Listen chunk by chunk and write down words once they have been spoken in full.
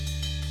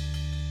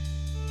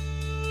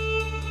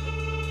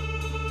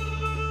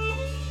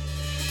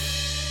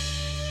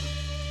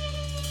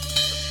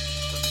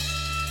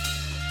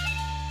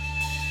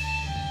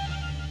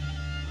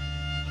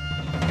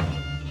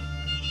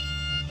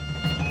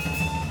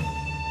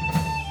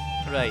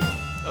Right.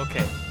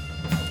 Okay.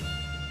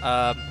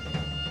 Um,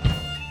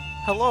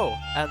 Hello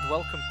and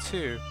welcome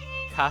to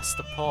Cast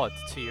a Pod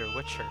to Your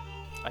Witcher.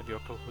 I'm your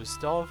co-host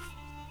Dov,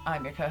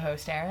 I'm your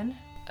co-host Aaron.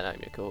 And I'm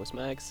your co-host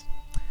Mags.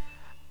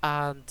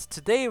 and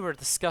today we're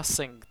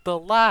discussing the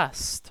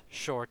last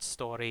short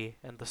story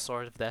in the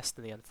Sword of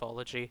Destiny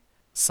anthology,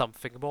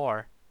 Something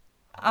More.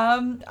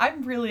 I'm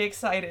really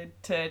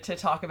excited to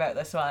talk about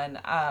this one.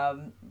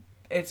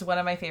 It's one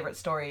of my favorite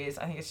stories.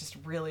 I think it's just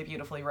really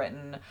beautifully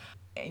written.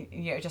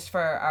 Just for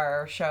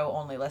our show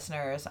only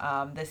listeners,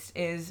 this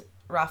is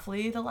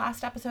roughly the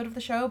last episode of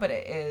the show, but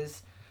it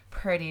is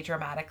pretty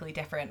dramatically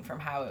different from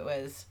how it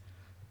was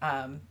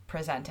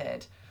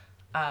presented.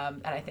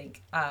 And I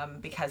think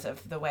because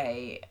of the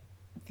way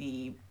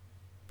the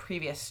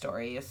previous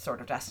story, Sword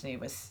of Destiny,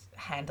 was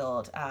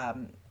handled, I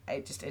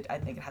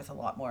think it has a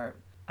lot more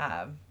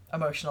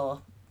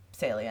emotional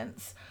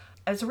salience.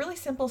 It's a really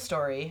simple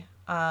story,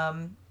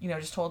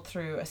 just told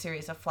through a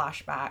series of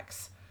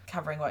flashbacks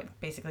covering what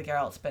basically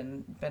Geralt's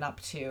been up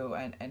to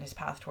and his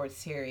path towards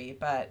Ciri.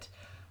 But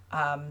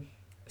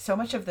so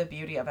much of the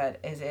beauty of it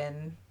is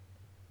in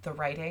the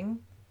writing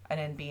and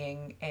in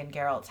being in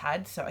Geralt's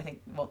head. So I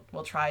think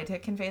we'll try to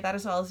convey that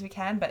as well as we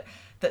can. But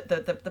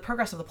the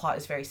progress of the plot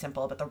is very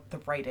simple, but the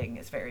writing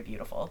is very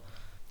beautiful.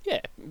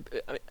 Yeah,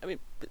 I mean,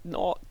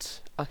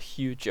 not a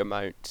huge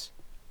amount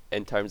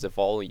in terms of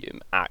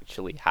volume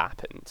actually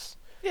happens.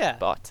 Yeah.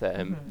 But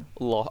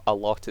a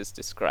lot is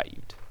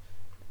described.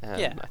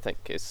 Yeah. I think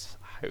is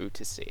how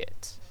to say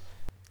it.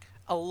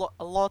 A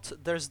lot.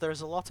 There's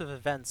a lot of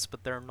events,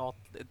 but they're not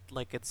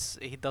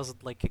he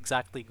doesn't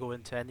exactly go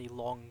into any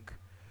long,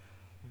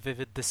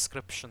 vivid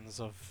descriptions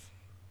of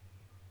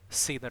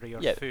scenery or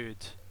Yeah.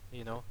 food.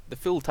 You know. The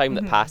full time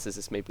that passes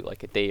is maybe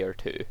like a day or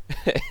two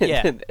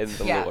Yeah. in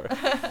the lore.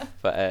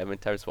 But in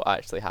terms of what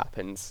actually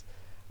happens,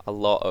 a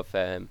lot of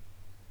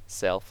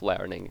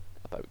self-learning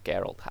about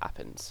Geralt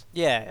happens.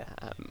 Yeah.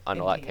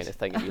 And all that Indeed. kind of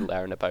thing you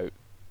learn about.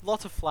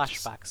 Lots of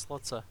flashbacks.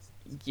 Lots of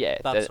Yeah,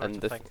 that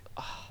sort of thing.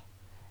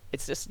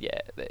 It's just,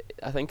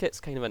 I think it's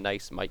kind of a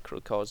nice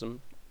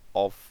microcosm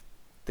of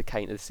the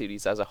kind of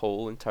series as a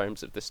whole in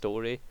terms of the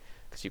story,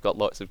 because you've got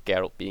lots of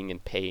Geralt being in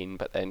pain,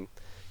 but then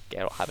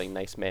Geralt having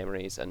nice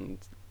memories, and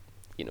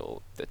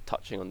the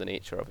touching on the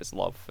nature of his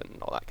love and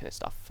all that kind of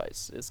stuff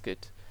is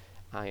good.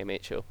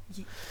 IMHO.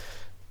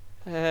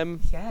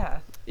 Yeah.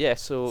 Yeah,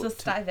 so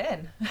Let's dive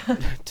in.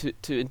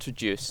 to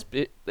introduce,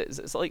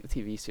 it's like the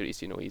TV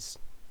series.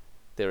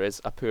 There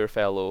is a poor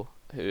fellow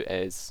who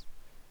is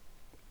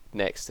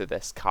next to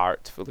this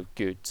cart full of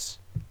goods,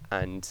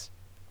 and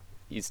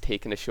he's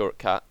taken a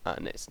shortcut,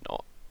 and it's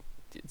not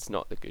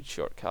the good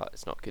shortcut.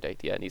 It's not a good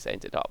idea, and he's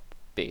ended up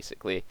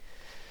basically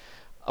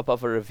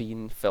above a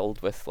ravine filled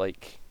with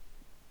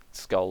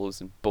skulls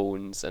and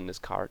bones, and his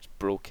cart's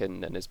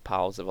broken, and his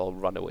pals have all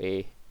run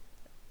away,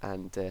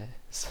 and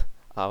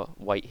a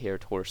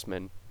white-haired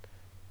horseman,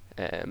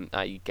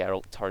 i.e.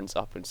 Geralt, turns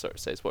up and sort of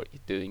says, "What are you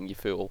doing, you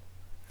fool?"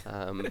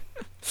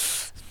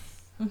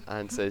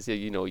 And says,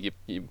 you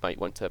might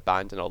want to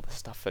abandon all this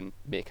stuff and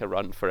make a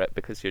run for it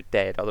because you're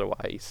dead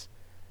otherwise.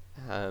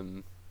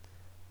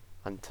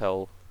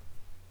 Until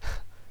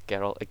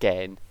Geralt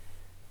again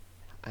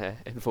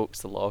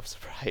invokes the law of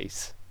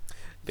surprise.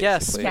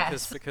 Yes, basically.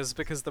 Yes.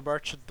 because the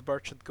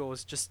merchant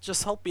goes,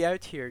 just help me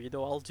out here.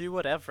 I'll do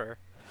whatever.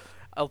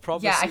 I'll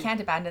promise. Yeah, I you- can't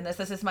abandon this.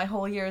 This is my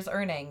whole year's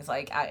earnings.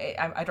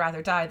 I'd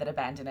rather die than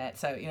abandon it.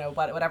 So,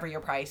 whatever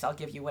your price, I'll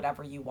give you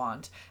whatever you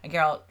want. And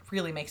Geralt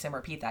really makes him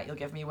repeat that. You'll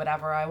give me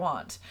whatever I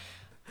want.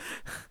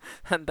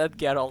 And then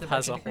Geralt The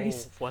has a merchant whole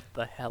agrees. "what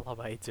the hell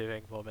am I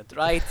doing" moment,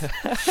 right?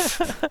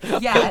 Yes.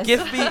 After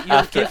Give me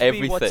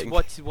everything.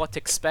 what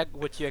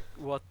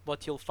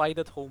you'll find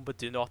at home, but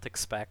do not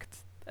expect,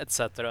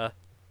 etc.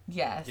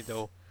 Yes.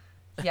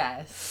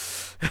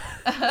 Yes.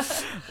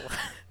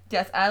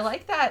 Yes, I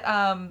like that.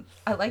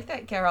 I like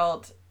that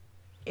Geralt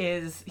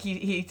is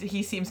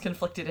he seems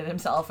conflicted in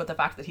himself with the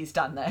fact that he's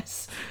done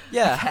this.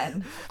 Yeah.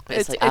 Again. But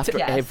it's It- after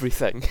yes.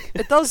 everything.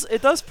 It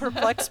does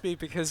perplex me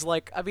because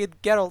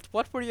Geralt,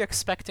 what were you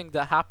expecting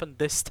to happen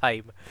this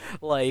time?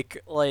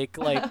 Like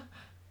the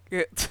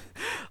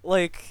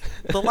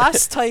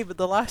last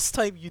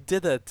time you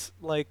did it,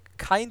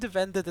 kind of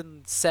ended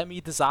in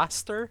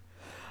semi-disaster.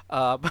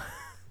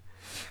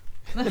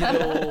 You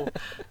know,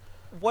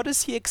 what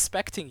is he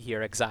expecting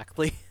here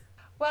exactly?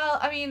 Well,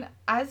 I mean,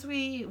 as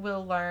we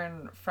will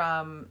learn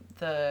from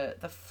the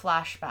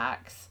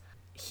flashbacks,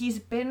 he's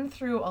been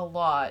through a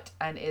lot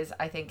and is,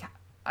 I think,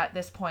 at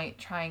this point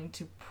trying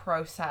to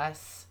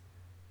process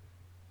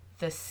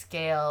the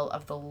scale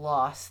of the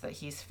loss that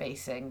he's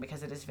facing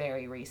because it is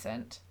very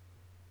recent.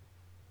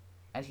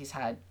 And he's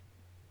had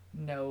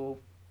no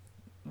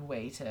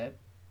way to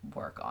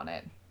work on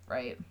it,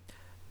 right?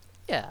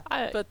 Yeah,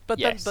 I- but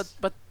yes. then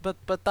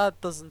but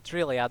that doesn't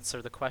really answer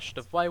the question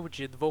of why would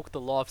you invoke the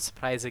law of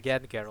surprise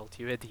again, Geralt,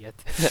 you idiot.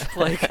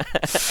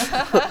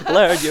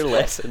 Learn your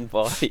lesson,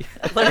 boy.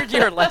 Learn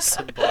your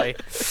lesson, boy.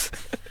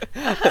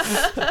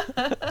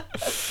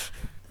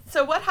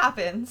 So what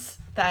happens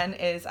then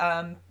is,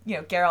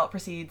 Geralt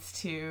proceeds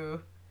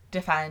to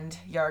defend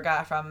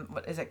Yorga from,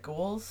 what is it,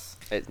 ghouls?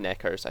 It's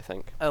Neckers, I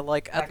think.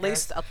 Like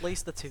Neckers. at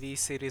least the TV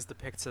series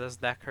depicts it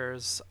as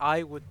Neckers.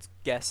 I would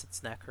guess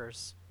it's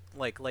Neckers.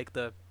 Like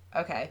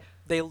Okay.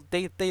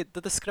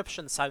 the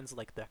description sounds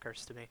like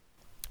Neckers to me.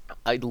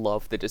 I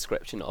love the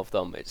description of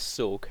them. It's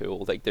so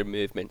cool. Like their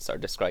movements are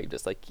described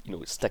as like, you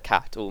know,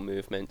 staccato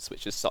movements,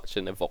 which is such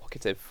an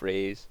evocative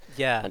phrase.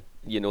 Yeah. And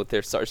you know,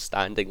 they're sort of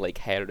standing like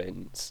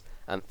herons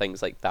and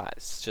things like that.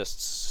 It's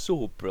just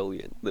so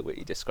brilliant the way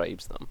he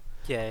describes them.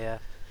 Yeah.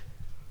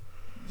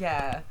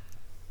 Yeah.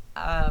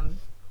 And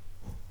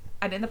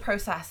in the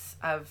process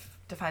of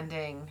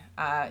defending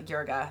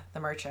Yurga,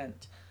 the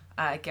merchant,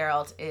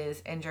 Geralt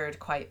is injured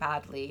quite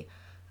badly,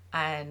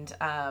 and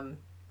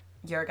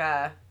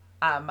Yurga,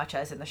 much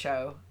as in the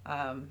show,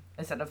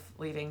 instead of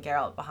leaving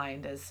Geralt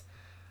behind, as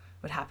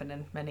would happen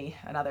in many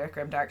another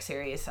Grimdark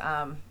series,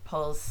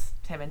 pulls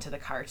him into the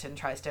cart and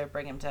tries to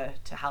bring him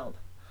to help.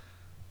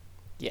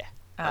 Yeah.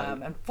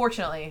 And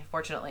fortunately,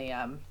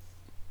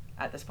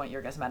 at this point,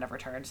 Yurga's men have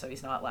returned, so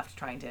he's not left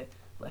trying to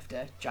lift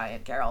a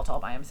giant Geralt all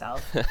by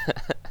himself.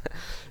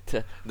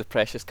 The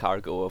precious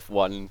cargo of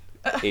one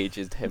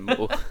aged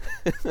himbo.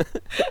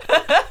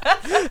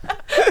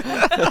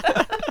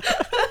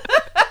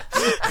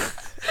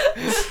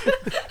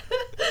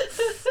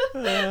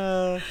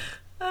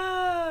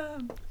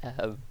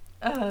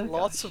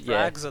 Lots of yeah.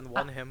 rags and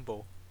one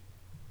himbo.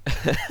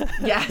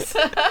 Yes.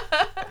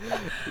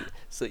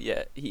 So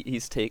yeah,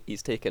 he's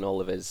taken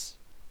all of his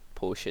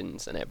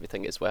potions and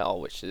everything as well,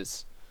 which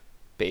is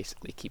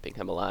basically keeping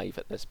him alive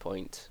at this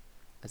point,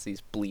 as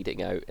he's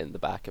bleeding out in the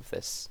back of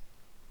this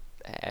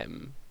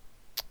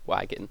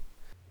wagon.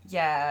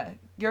 Yeah,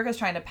 Yurga's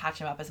trying to patch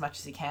him up as much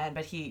as he can,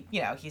 but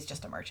he's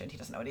just a merchant. He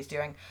doesn't know what he's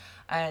doing.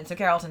 And so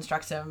Geralt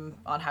instructs him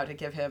on how to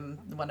give him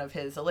one of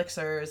his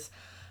elixirs,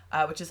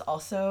 which is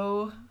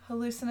also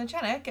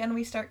hallucinogenic, and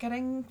we start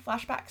getting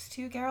flashbacks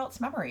to Geralt's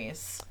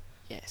memories.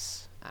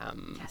 Yes.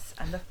 Yes,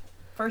 and the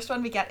first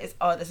one we get is,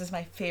 this is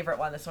my favorite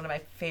one. This is one of my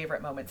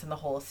favorite moments in the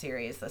whole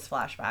series, this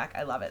flashback.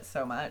 I love it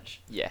so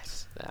much.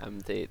 Yes.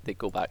 They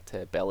go back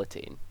to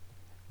Bellatane.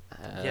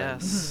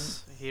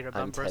 Yes, he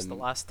remembers the him-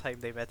 last time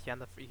he met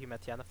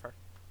Yennefer.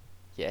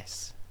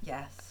 Yes.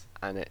 Yes.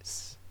 And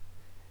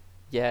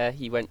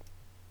he went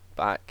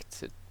back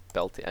to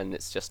Beltane, and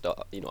it's just a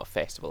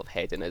festival of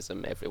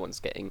hedonism. Everyone's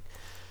getting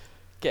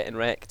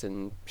wrecked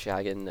and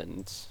shagging,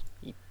 and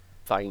he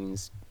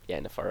finds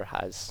Yennefer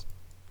has,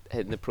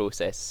 in the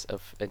process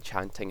of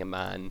enchanting a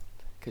man,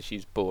 because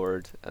she's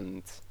bored,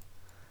 and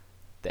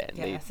then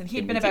Yes, they and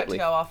he'd been about to immediately-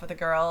 go off with a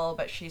girl,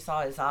 but she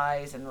saw his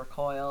eyes and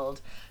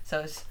recoiled. So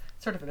it's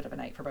sort of a bit of a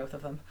night for both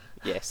of them.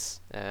 Yes,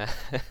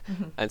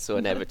 and so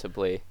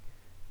inevitably,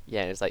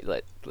 it's like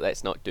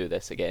let's not do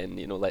this again.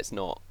 Let's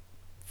not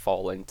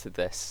fall into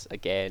this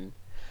again.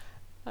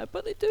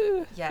 But they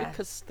do,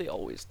 because they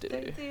always do.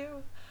 They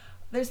do.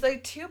 There's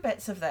like two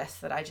bits of this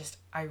that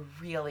I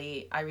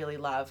really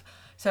love.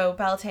 So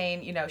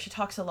Beltane, she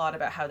talks a lot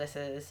about how this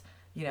is,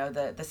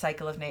 the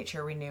cycle of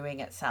nature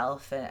renewing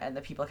itself, and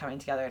the people coming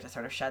together to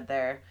sort of shed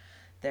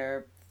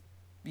their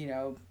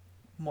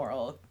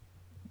moral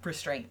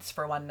restraints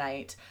for one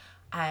night.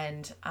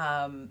 And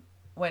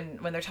when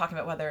they're talking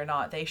about whether or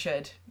not they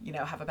should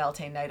have a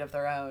Beltane night of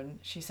their own,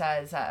 she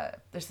says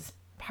there's this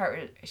part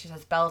where she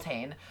says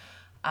Beltane,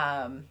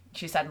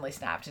 she suddenly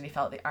snapped, and he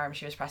felt the arm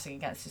she was pressing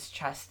against his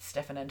chest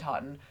stiffen and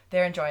tauten.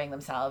 They're enjoying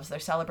themselves. They're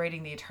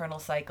celebrating the eternal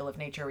cycle of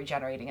nature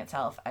regenerating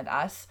itself. And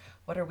us?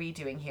 What are we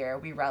doing here?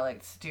 We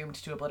relicts, doomed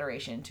to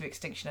obliteration, to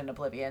extinction and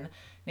oblivion.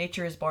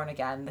 Nature is born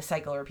again. The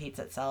cycle repeats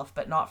itself,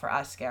 but not for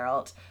us,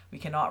 Geralt. We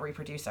cannot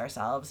reproduce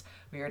ourselves.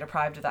 We are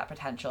deprived of that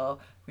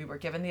potential. We were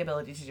given the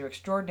ability to do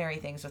extraordinary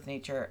things with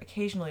nature,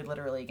 occasionally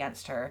literally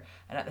against her,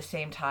 and at the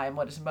same time,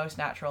 what is most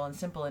natural and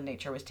simple in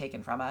nature was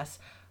taken from us.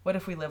 What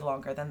if we live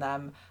longer than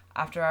them?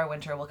 After our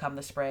winter will come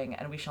the spring,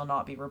 and we shall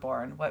not be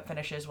reborn. What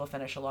finishes will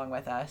finish along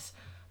with us.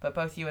 But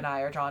both you and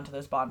I are drawn to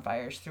those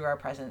bonfires through our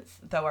presence,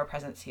 though our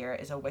presence here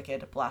is a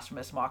wicked,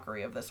 blasphemous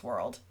mockery of this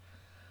world.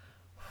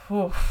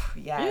 Whew,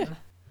 Yen.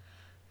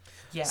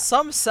 Yeah.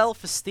 Some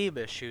self-esteem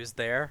issues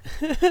there.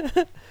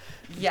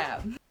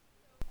 Yeah.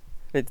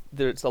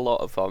 There's a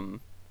lot of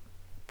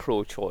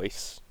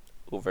pro-choice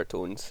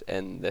overtones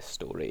in this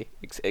story,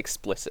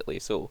 explicitly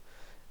so.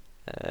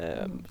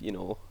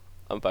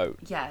 About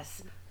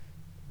Yes.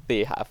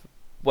 they have.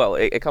 Well,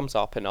 it comes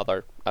up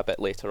a bit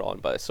later on,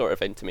 but it's sort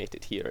of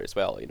intimated here as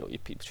well.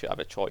 People should have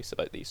a choice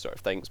about these sort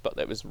of things, but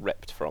it was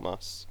ripped from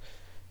us,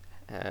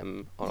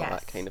 or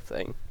that kind of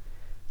thing,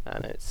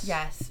 and it's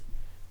Yes.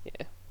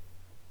 yeah.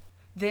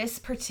 This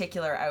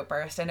particular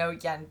outburst, I know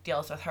Yen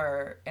deals with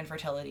her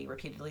infertility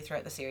repeatedly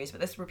throughout the series, but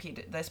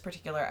this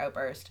particular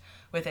outburst,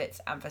 with its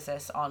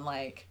emphasis on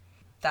like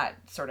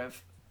that sort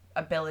of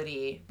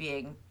ability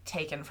being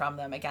taken from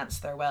them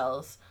against their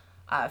wills,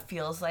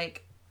 feels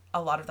like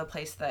a lot of the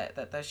place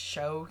that the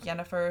show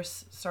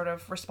Yennefer's sort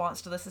of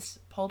response to this is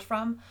pulled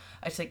from.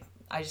 I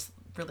just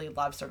really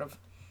love sort of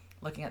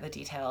looking at the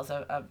details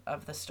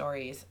of the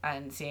stories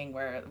and seeing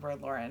where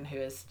Lauren, who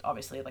is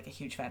obviously like a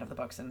huge fan of the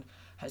books and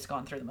has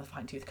gone through them with a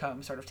fine-tooth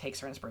comb sort of takes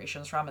her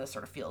inspirations from, and this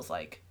sort of feels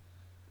like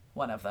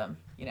one of them,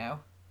 you know?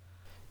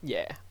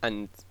 Yeah,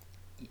 and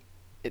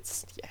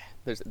it's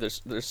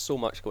there's so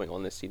much going on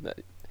in this scene that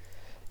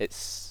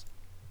it's,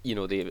 you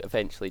know, they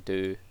eventually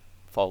do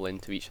fall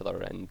into each other,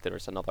 and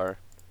there's another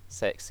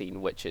sex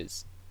scene which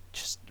is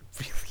just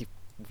really,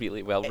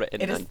 really well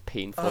written It is, and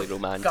painfully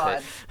romantic.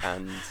 God.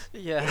 And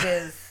Yeah. It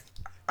is.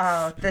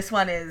 Oh, this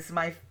one is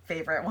my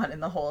favorite one in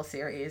the whole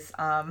series.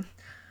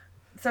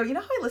 So you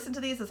know how I listened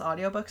to these as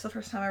audiobooks the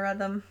first time I read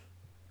them?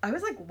 I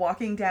was like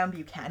walking down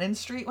Buchanan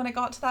Street when I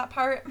got to that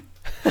part.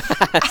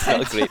 it's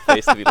not a great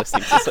place to be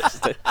listening to such a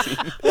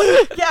scene.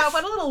 Yeah, I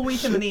went a little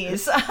weak in the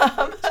knees.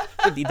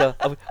 I need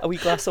a wee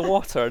glass of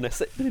water and a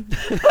sit.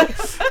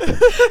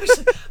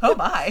 Oh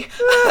my.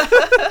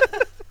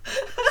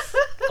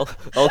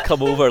 I'll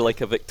come over like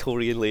a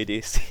Victorian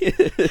lady.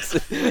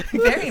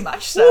 Very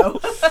much so.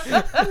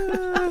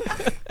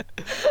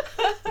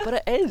 But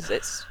it is.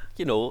 It's,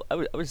 you know,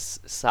 I was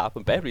sat up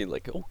in bed being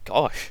like, oh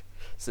gosh,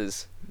 this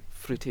is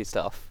fruity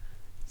stuff.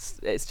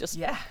 It's just,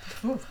 Yeah.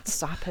 Ooh.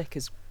 Sapek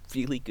is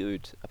really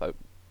good about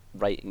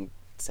writing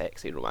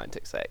sexy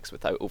romantic sex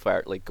without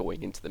overtly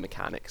going into the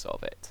mechanics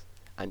of it,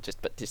 and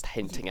just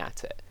hinting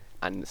at it,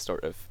 and the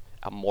sort of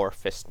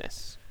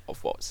amorphousness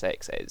of what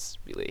sex is,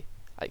 really,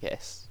 I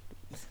guess,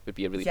 would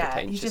be a really Yeah, he's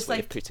pretentious just way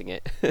like- of putting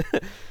it.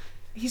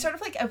 He sort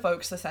of like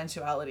evokes the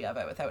sensuality of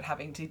it without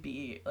having to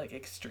be like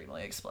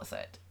extremely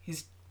explicit.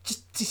 He's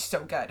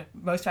so good.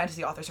 Most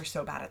fantasy authors are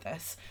so bad at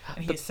this,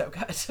 and he is so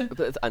good.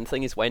 And the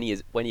thing is, when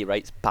he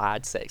writes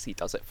bad sex, he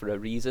does it for a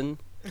reason.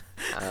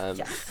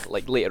 Yes.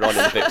 Like later on in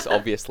the books,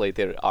 obviously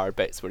there are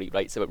bits where he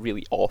writes about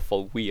really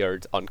awful,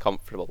 weird,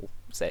 uncomfortable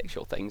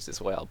sexual things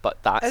as well.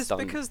 But that's It's done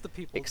because the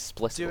people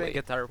explicitly. doing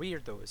it are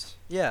weirdos.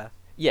 Yeah.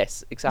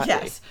 Yes, exactly.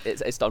 Yes.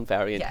 It's done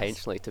very Yes.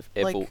 intentionally to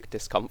Like- evoke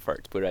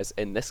discomfort, whereas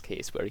in this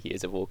case, where he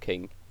is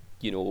evoking,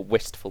 you know,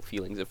 wistful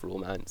feelings of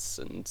romance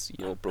and,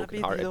 you know,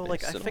 brokenheartedness you know,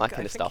 like, I and all think- that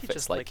kind I of think stuff, he it's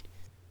just, like,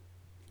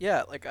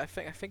 Yeah, like I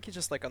think he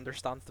just like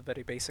understands the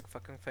very basic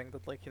fucking thing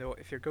that, like, you know,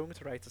 if you're going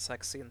to write a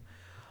sex scene,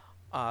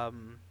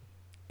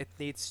 it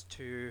needs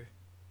to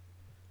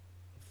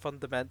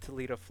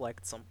fundamentally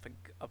reflect something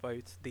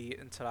about the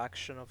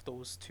interaction of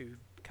those two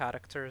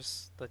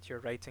characters that you're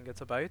writing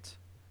it about.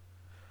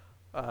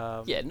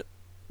 yeah,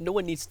 no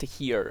one needs to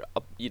hear,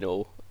 you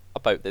know,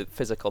 about the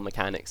physical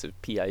mechanics of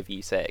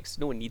PIV sex.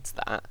 No one needs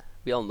that.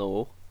 We all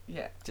know.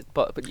 Yeah.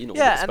 But you know,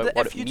 Yeah, it's and about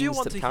what if it you means do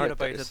want to to the hear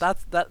about it,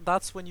 characters.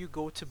 that's when you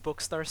go to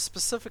books that are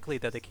specifically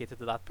dedicated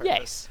to that purpose.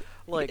 Yes,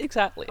 Like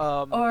exactly.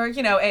 Or,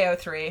 you know,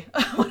 AO3,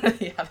 one or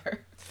the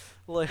other.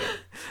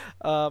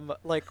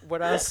 like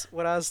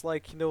whereas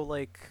like, you know,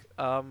 like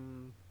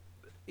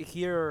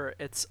here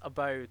it's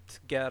about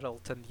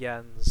Geralt and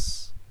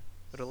Yen's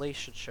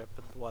relationship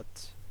and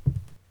what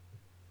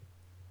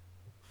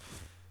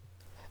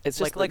It's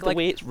just like the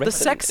way it's written. the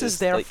sex is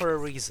there like, for a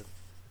reason.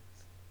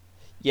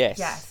 yes.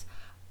 Yes.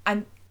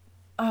 And,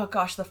 oh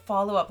gosh, the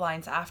follow-up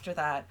lines after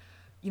that,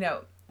 you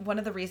know, one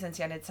of the reasons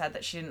Yen had said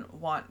that she didn't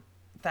want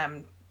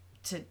them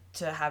to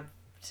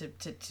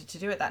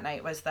do it that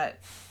night was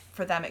that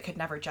for them it could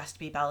never just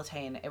be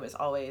Beltane. It was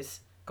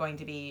always going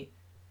to be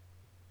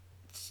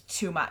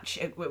too much.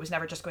 It was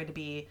never just going to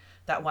be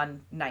that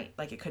one night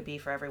like it could be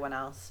for everyone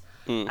else.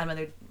 And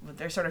when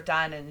they're sort of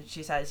done, and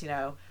she says, you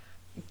know,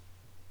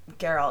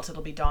 Geralt,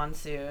 it'll be dawn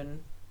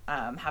soon.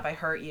 Have I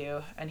hurt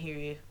you? And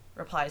he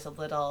replies, a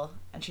little.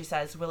 And she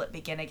says, will it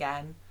begin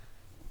again?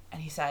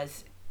 And he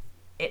says,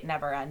 it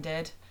never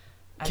ended.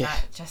 And Yeah.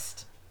 that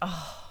just,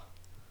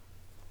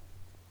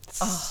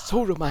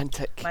 So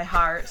romantic. my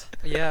heart.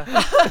 Yeah.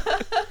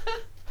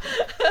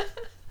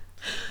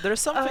 There's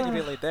something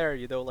really there,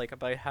 you know, like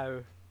about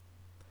how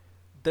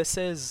this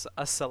is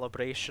a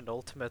celebration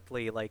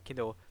ultimately, like, you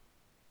know,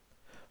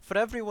 for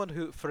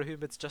everyone for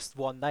whom it's just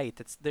one night.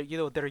 It's they're, you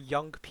know, they're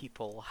young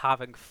people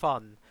having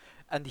fun,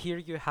 and here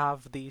you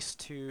have these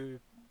two,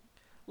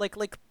 like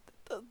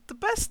the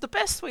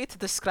best way to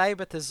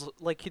describe it is,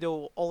 like, you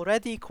know,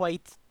 already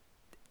quite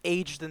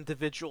aged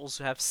individuals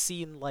who have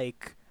seen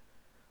like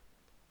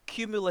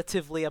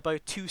cumulatively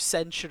about 2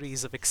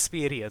 centuries of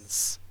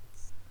experience.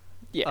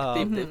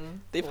 Yeah,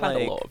 they've had a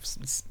like- lot of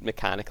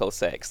mechanical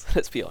sex.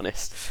 Let's be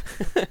honest.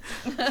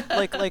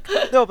 like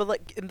no, but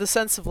like in the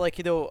sense of, like,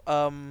 you know,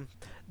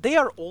 they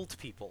are old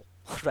people,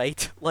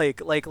 right? Like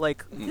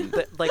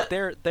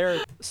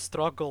their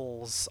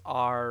struggles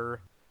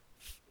are,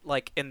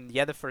 like in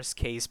Yennefer's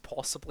case,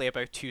 possibly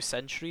about 2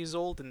 centuries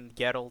old, and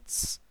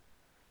Geralt's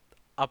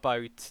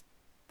about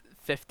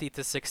 50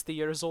 to 60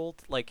 years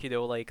old. Like, you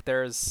know, like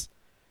there's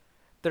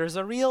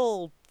a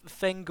real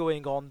thing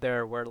going on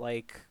there where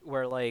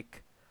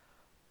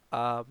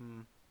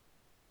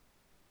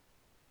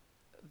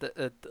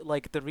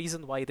the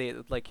reason why they,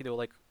 like, you know,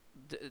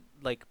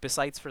 like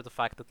besides for the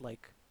fact that,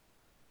 like,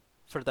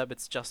 for them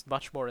it's just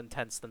much more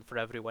intense than for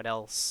everyone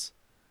else,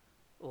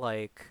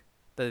 like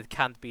that it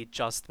can't be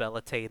just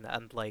Beltane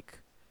and like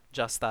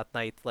just that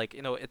night, like,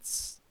 you know,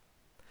 it's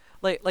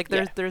like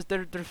Yeah.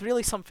 there's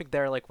really something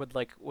there, like with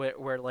like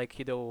where like,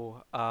 you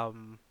know,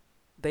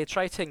 they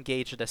try to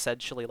engage in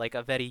essentially like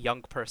a very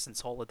young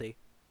person's holiday.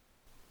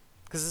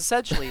 Because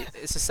essentially,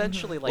 it's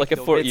essentially like, Like a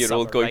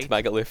 40-year-old Midsummer, going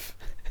right? to Magaluf.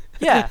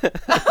 Yeah,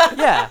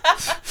 yeah.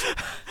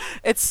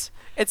 It's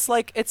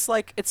like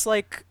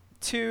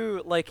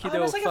two like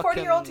It's like a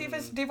 40-year-old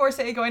fucking.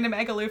 divorcee going to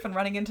Magaluf and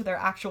running into their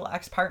actual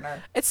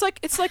ex-partner. It's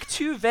like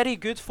two very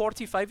good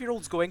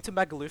 45-year-olds going to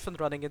Magaluf and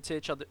running into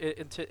each other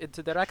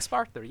into their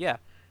ex-partner. Yeah.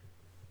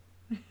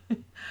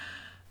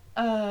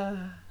 Uh,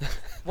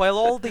 While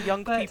all the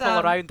young But, people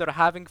around are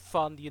having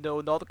fun,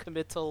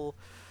 non-committal,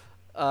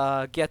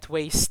 get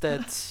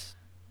wasted.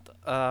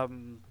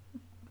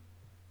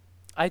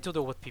 I don't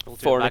know what people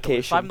do. In Magaluf.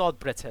 Fornication. I'm not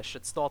British.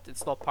 It's not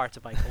part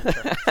of my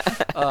culture.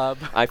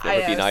 I've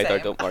never been either,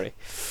 same. don't worry.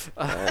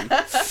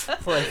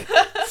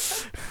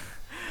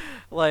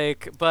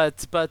 like,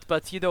 but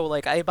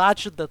like I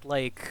imagine that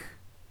like,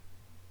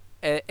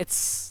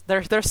 it's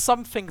there's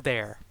something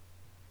there.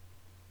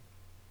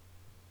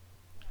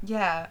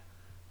 yeah.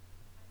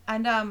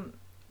 And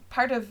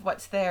part of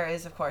what's there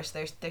is, of course,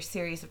 there's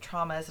series of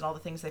traumas and all the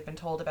things they've been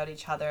told about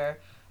each other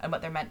and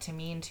what they're meant to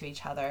mean to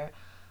each other.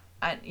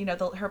 And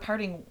her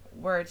parting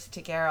words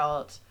to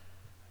Geralt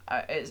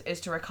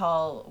is to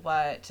recall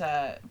what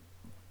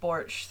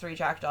Borch, Three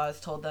Jackdaws,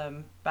 told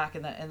them back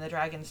in the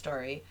dragon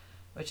story,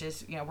 which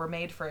is, we're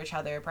made for each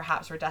other,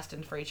 perhaps we're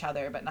destined for each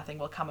other, but nothing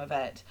will come of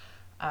it.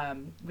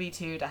 We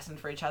too, destined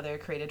for each other,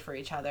 created for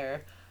each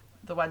other.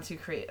 The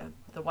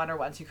one or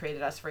ones who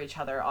created us for each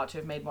other ought to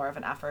have made more of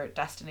an effort.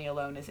 Destiny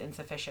alone is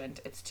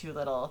insufficient. It's too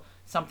little.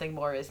 Something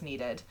more is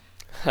needed.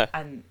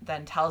 And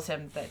then tells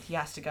him that he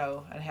has to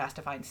go and he has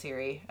to find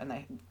Ciri, and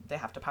they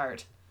have to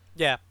part.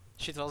 Yeah,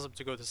 she tells him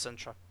to go to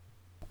Sintra.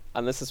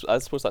 And this is, I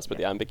suppose that's where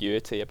the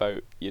ambiguity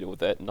about,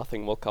 that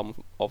nothing will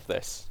come of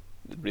this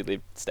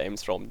really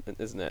stems from,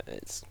 isn't it?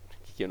 It's,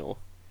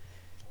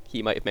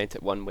 he might have meant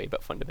it one way,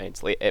 but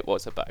fundamentally it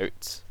was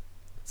about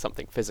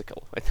something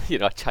physical.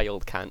 A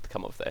child can't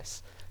come of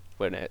this,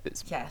 when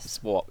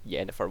it's what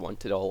Yennefer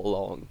wanted all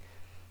along,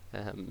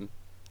 and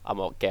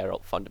what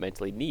Geralt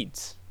fundamentally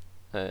needs,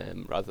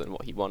 rather than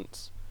what he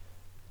wants.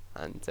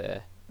 And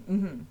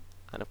and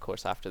of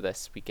course after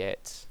this we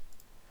get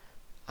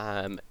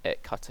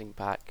it cutting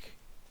back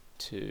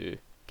to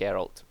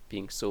Geralt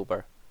being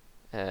sober,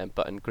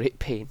 but in great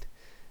pain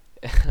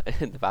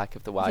in the back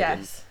of the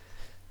wagon.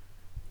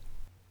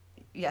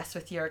 Yes,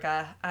 with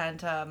Jurga,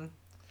 and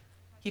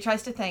he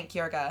tries to thank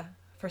Jurga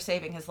for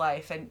saving his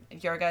life, and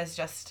Jurga is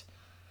just,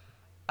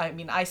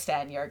 I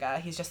stan Jurga.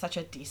 He's just such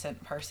a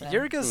decent person.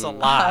 Jurga's a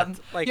lad.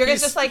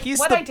 Jurga's just like, he's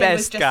what the I did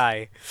was best just...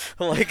 guy.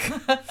 Like,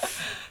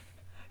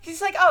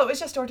 he's like, oh, it was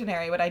just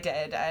ordinary what I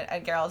did,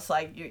 and Geralt's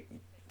like,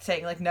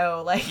 saying like,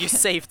 no, like, you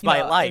saved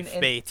my life,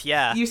 mate.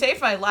 Yeah. You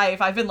saved my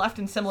life. I've been left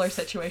in similar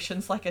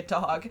situations like a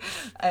dog,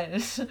 and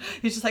he's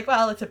just like,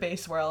 well, it's a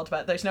base world,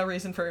 but there's no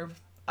reason for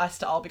us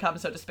to all become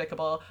so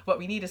despicable. What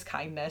we need is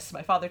kindness.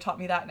 My father taught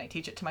me that, and I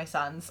teach it to my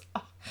sons.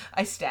 Oh,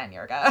 I stan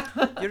Jurga.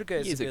 Jurga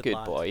is He's a good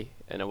lad. boy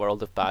in a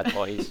world of bad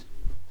boys.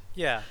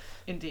 Yeah.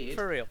 Indeed.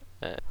 For real.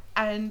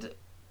 And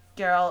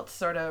Geralt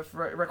sort of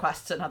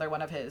requests another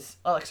one of his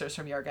elixirs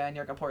from Jurga, and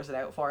Jurga pours it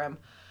out for him.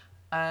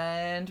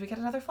 And we get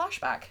another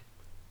flashback.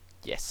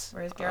 Yes.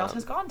 Whereas Geralt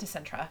has gone to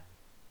Sintra.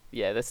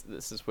 Yeah, this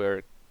is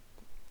where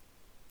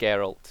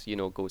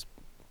Geralt, goes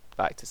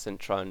back to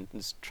Sintra and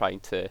is trying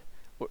to,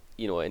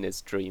 in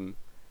his dream,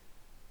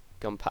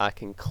 come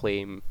back and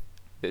claim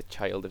the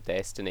Child of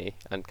Destiny,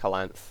 and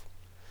Calanth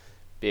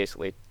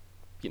basically,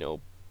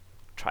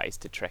 tries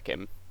to trick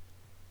him.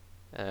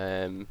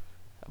 And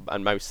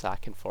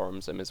Mousesack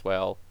informs him as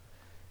well,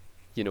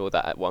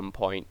 that at one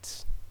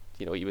point,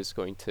 he was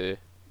going to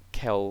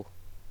kill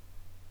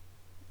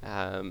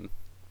the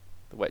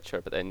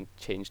Witcher, but then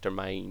changed her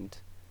mind.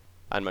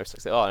 And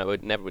Mousesack said, "Oh, I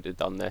never would have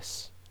done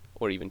this,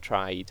 or even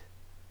tried."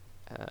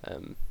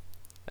 And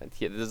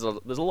yeah, there's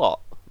a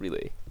lot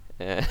really.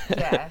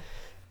 Yeah.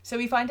 So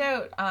we find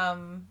out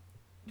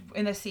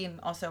in this scene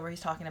also where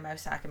he's talking to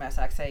Mousesack, and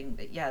Mousesack saying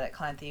that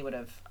Calanthe would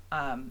have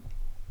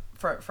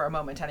for a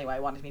moment anyway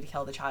wanted me to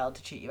kill the child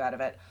to cheat you out of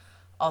it.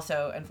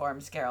 Also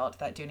informs Geralt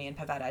that Duny and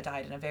Pavetta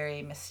died in a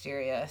very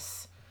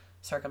mysterious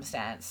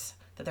circumstance,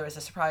 that there was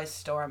a surprise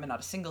storm and not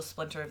a single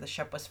splinter of the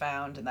ship was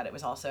found, and that it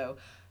was also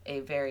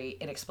a very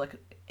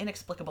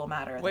inexplicable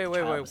matter that the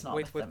child was not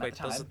with them at the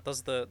time.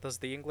 Does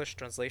the English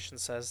translation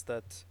says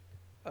that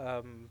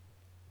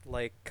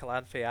like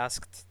Calanthe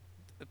asked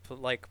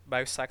like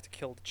Mousesack to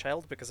kill the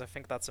child? Because I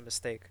think that's a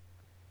mistake.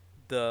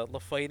 The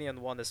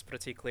Lithuanian one is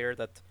pretty clear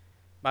that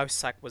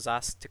Mousesack was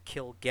asked to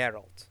kill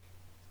Geralt.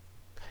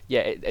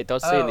 Yeah, it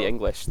does say in the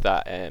English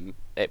that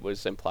it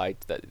was implied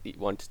that he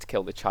wanted to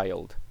kill the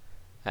child,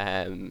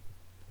 and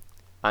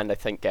I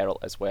think Geralt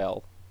as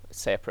well,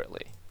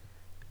 separately.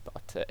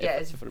 But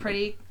it's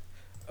pretty.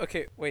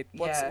 Okay, wait.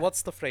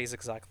 What's the phrase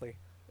exactly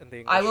in the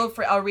English?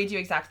 I'll read you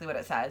exactly what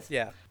it says.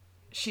 Yeah.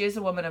 She is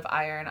a woman of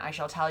iron. I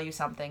shall tell you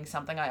something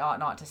I ought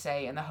not to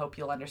say, in the hope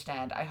you'll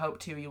understand. I hope,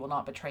 too, you will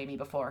not betray me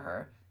before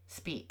her.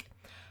 Speak.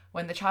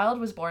 When the child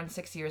was born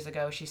 6 years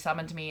ago, she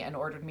summoned me and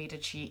ordered me to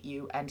cheat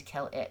you and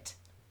kill it.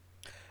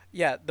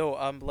 Yeah, no,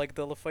 like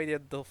the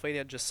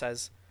Lithuanian just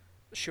says,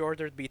 she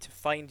ordered me to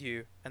find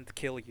you and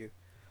kill you.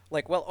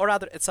 Like, well, or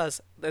rather, it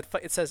says,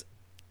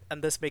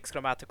 and this makes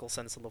grammatical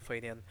sense in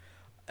Lithuanian.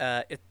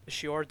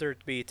 She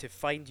ordered me to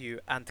find you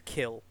and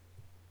kill.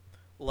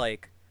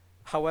 Like,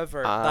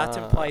 however, that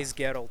Ah, implies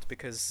Geralt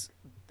because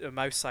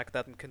Mousak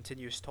then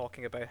continues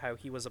talking about how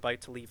he was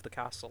about to leave the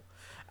castle,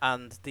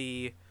 and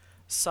the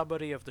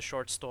summary of the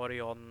short story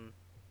on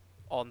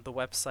the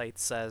website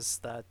says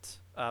that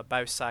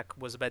Mousak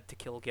was meant to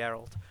kill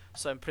Geralt.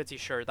 So I'm pretty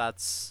sure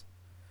that's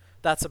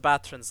a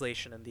bad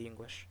translation in the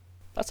English.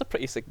 that's a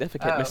pretty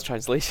significant Oh,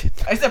 mistranslation.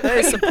 it's a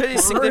It's pretty a pretty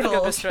significant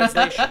brutal.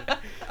 mistranslation.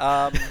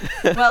 Um,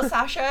 Well,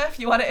 Sasha, if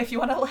you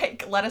wanna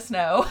like let us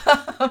know.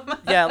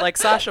 yeah, like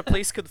Sasha,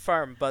 please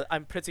confirm. But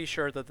I'm pretty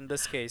sure that in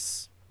this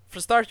case, for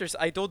starters,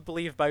 I don't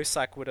believe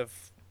Mousak would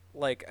have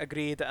like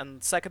agreed,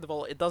 and second of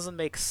all, it doesn't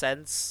make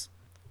sense.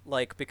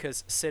 Like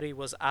because Ciri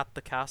was at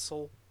the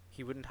castle,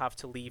 he wouldn't have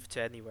to leave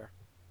to anywhere.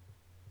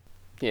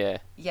 Yeah.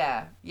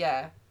 Yeah,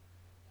 yeah.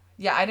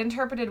 Yeah, I'd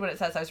interpreted when it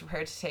says I was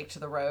prepared to take to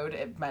the road,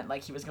 it meant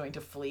like he was going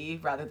to flee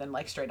rather than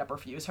like straight up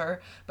refuse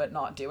her, but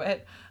not do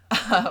it.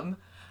 Um,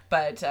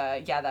 but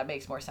yeah, that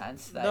makes more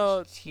sense that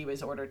No, he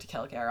was ordered to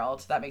kill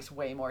Geralt. That makes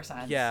way more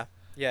sense. yeah,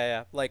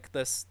 yeah. Like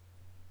this,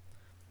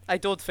 I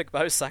don't think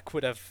Mousak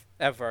would have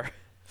ever.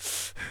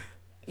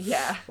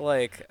 Yeah.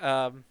 Like,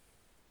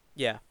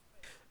 yeah.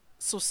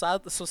 So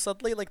sad. So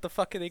suddenly, like the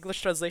fucking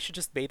English translation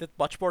just made it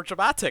much more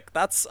dramatic.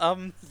 That's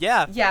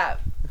yeah. Yeah.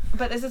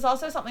 But this is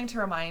also something to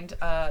remind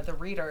the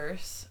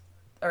readers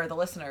or the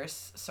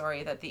listeners,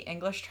 sorry, that the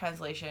English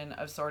translation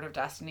of Sword of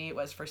Destiny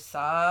was for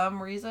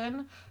some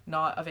reason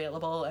not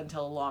available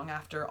until long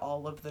after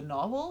all of the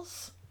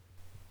novels.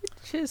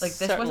 Which is Like, this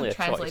certainly wasn't a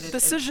choice. translated-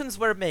 Decisions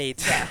were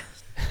made. Yeah.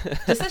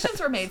 Decisions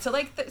were made. So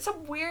like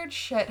some weird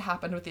shit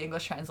happened with the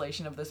English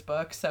translation of this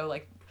book. So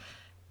like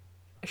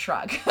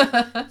shrug.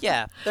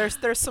 Yeah. There's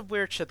some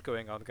weird shit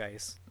going on,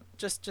 guys.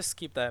 Just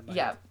keep that in mind.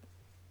 Yeah.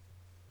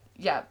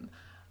 Yeah.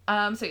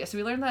 So yeah, so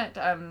we learned that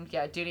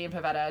yeah, Duty and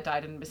Pavetta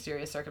died in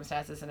mysterious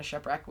circumstances in a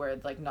shipwreck where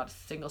like not a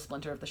single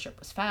splinter of the ship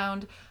was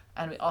found,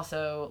 and we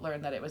also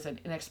learned that it was an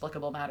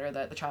inexplicable matter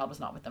that the child was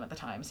not with them at the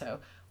time. So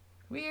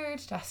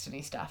weird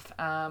Destiny stuff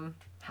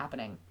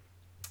happening.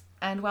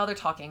 And while they're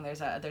talking, there's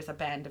a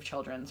band of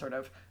children sort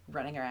of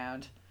running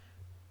around,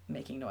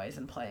 making noise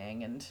and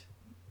playing and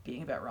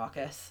being a bit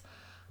raucous.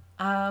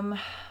 Um,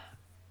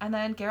 and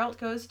then Geralt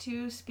goes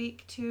to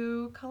speak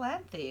to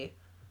Calanthe.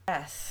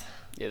 Yes.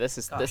 Yeah, this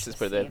is Gosh, where this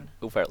the scene.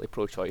 overtly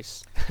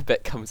pro-choice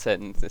bit comes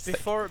in. It's like,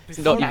 Before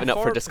not even up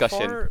for before-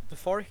 discussion.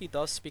 before he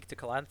does speak to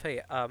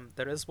Calanthe,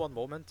 there is one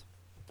moment.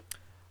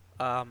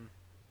 Um,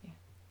 Yeah.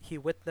 he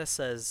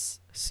witnesses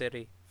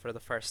Ciri for the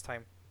first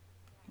time.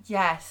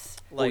 Yes.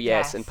 Oh Like,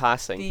 yes, in yes,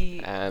 passing.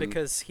 the-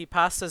 because he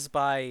passes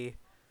by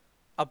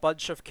a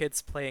bunch of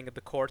kids playing in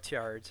the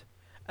courtyard,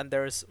 and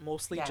there's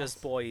mostly Yes.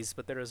 just boys,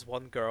 but there is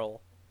one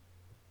girl.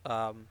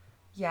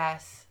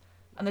 Yes.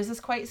 And there's this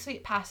quite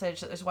sweet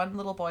passage that there's one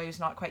little boy who's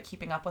not quite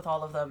keeping up with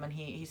all of them, and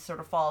he sort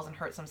of falls and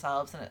hurts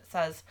himself. And it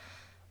says,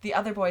 the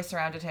other boys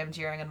surrounded him,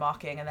 jeering and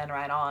mocking, and then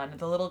ran on.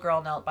 The little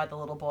girl knelt by the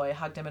little boy,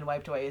 hugged him, and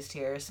wiped away his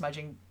tears,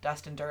 smudging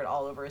dust and dirt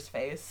all over his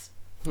face.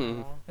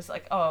 Hmm. Aw. It's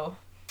like, oh,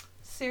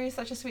 Ciri's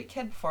such a sweet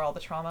kid before all the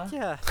trauma.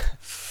 Yeah.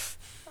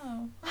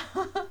 Oh.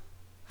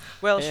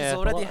 Well, Yeah, she's a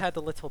already lot. had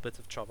a little bit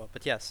of trauma,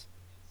 but yes.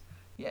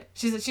 Yeah,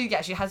 she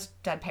has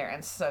dead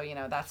parents, so you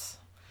know that's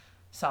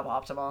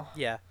suboptimal.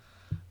 Yeah.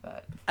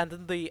 But And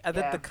then then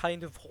Yeah. the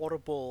kind of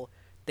horrible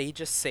they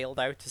just sailed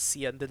out to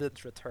sea and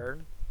didn't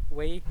return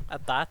way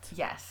at that.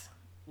 yes,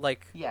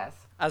 Like, yes,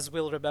 as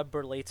we'll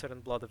remember later in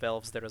Blood of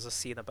Elves, there is a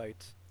scene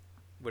about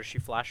where she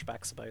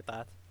flashbacks about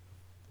that.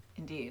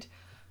 indeed.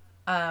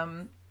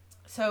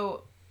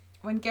 So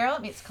when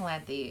Geralt meets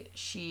Calanthe,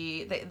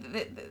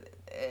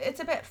 it's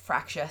a bit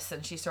fractious,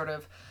 and she sort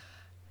of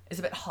is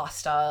a bit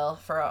hostile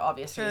for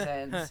obvious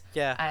reasons.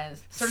 Yeah. And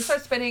sort of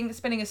starts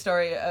spinning a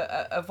story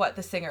of what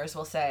the singers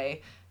will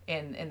say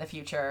in the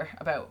future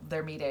about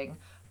their meeting.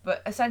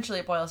 But essentially,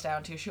 it boils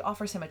down to she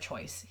offers him a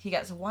choice. He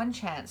gets one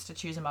chance to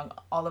choose among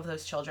all of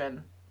those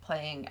children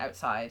playing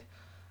outside,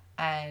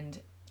 and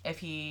if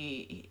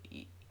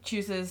he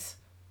chooses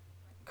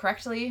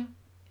correctly,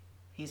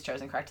 he's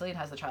chosen correctly and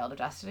has the Child of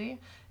Destiny.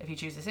 If he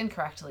chooses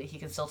incorrectly, he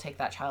can still take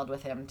that child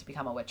with him to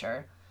become a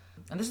Witcher.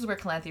 And this is where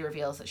Calanthe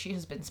reveals that she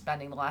has been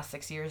spending the last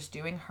 6 years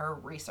doing her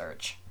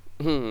research.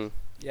 Hmm.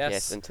 Yes.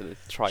 Yes, into the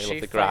trial she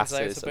of the finds out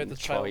grasses about and the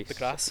the trial choice. of the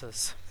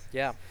grasses.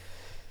 Yeah.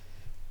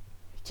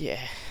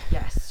 Yeah.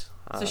 Yes.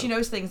 So she Um,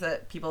 knows things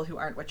that people who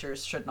aren't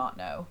Witchers should not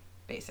know,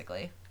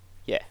 basically.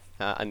 Yeah.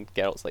 And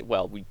Geralt's like,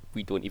 well,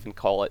 we don't even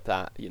call it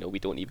that. You know, we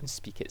don't even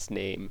speak its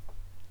name.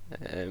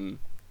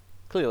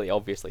 Clearly,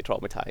 obviously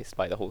traumatized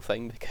by the whole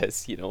thing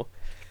because you know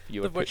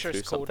you were The put through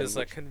Witcher's Code something. is a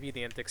which-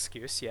 convenient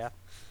excuse, yeah.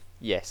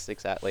 Yes,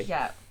 exactly.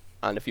 Yeah.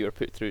 And if you were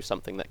put through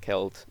something that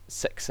killed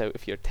 6 out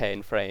of your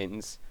 10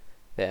 friends,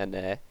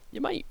 then you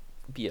might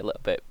be a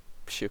little bit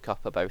shook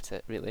up about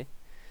it, really.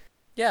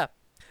 Yeah.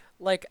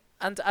 Like,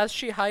 And as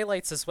she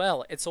highlights as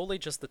well, it's only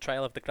just the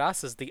trial of the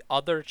grasses. The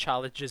other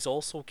challenges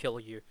also kill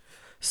you.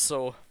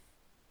 So,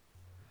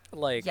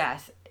 like,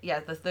 Yes, yeah.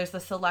 There's the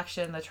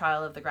selection, the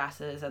trial of the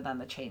grasses, and then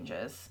the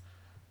changes,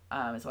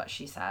 is what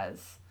she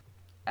says.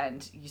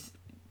 And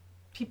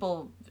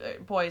people,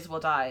 boys will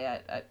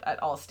die at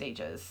all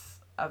stages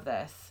of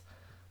this.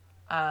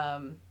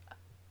 I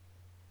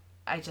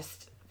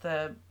just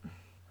the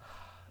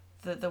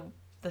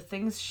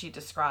things she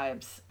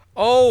describes.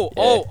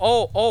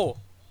 oh,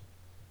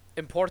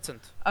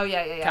 important. Oh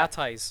yeah. Cat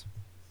eyes.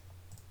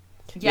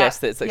 Yeah, Yes,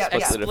 that's yeah,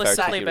 explicitly referred to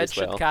Explicitly here as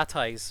mentioned well. cat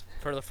eyes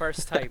for the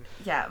first time.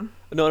 yeah.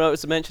 No, it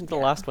was mentioned in the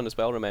Yeah. last one as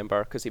well,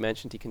 remember? Because he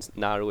mentioned he can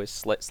narrow his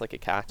slits like a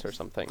cat or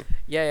something.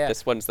 Yeah.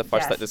 This one's the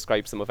first Yes. that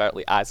describes them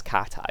overtly as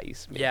cat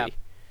eyes, maybe. Yeah.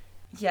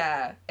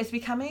 Yeah, it's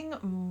becoming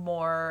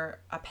more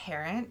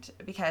apparent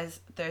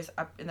because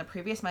in the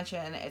previous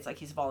mention, it's like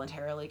he's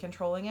voluntarily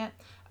controlling it,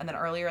 and then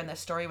earlier in this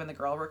story, when the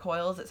girl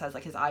recoils, it says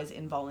like his eyes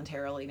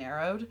involuntarily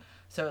narrowed.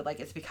 So like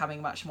it's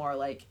becoming much more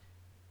like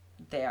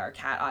they are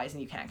cat eyes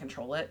and you can't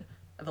control it.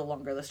 The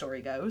longer the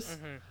story goes.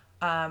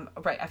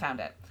 Right, I found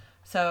it.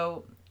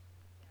 So,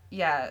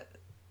 yeah.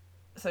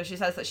 So she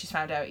says that she's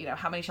found out,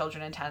 how many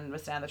children in 10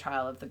 withstand the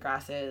trial of the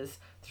grasses,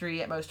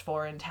 3 at most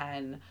 4 in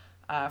 10.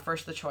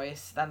 First the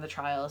choice, then the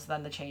trials,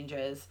 then the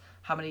changes.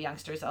 How many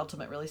youngsters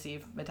ultimately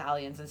receive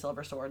medallions and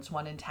silver swords?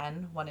 1 in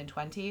 10, 1 in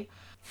 20.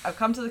 I've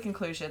come to the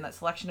conclusion that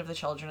selection of the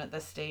children at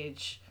the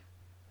stage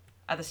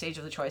of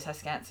the choice has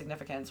scant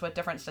significance. What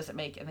difference does it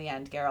make in the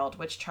end, Geralt?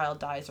 Which child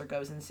dies or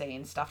goes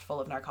insane, stuffed full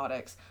of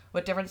narcotics?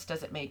 What difference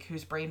does it make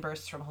whose brain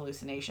bursts from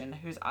hallucination,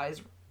 whose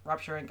eyes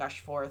rupture and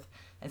gush forth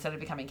instead of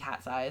becoming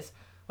cat's eyes?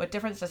 What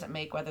difference does it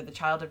make whether the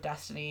child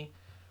destiny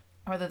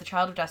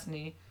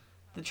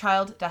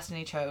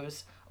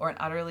chose, or an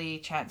utterly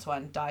chance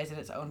one dies in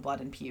its own blood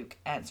and puke?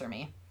 Answer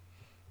me.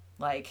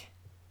 Like,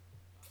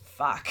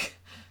 fuck.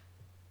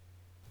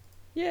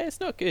 Yeah, it's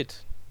not good.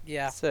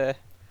 Yeah. It's,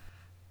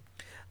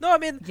 No, I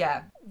mean,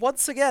 Yeah.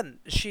 once again,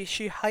 she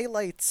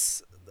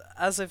highlights,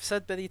 as I've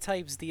said many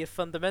times, the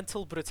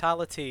fundamental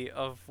brutality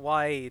of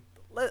why.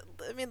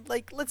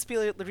 Let's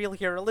be real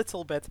here a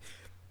little bit.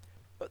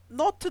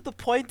 Not to the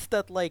point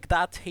that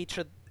that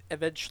hatred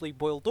eventually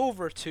boiled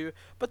over to,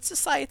 but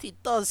society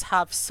does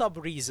have some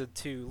reason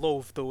to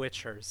loathe the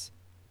Witchers.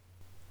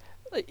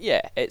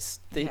 yeah,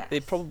 they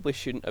Yes. probably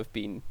shouldn't have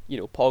been,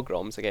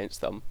 pogroms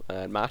against them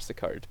and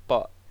massacred,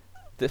 but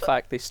the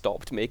fact they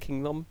stopped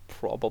making them,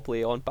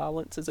 probably on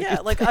balance, is a Yeah,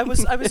 good like thing.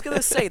 I was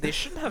gonna say they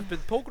shouldn't have been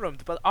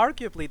pogromed, but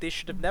arguably they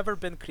should have never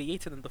been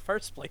created in the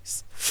first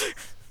place.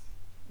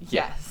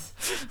 Yeah. Yes.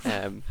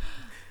 And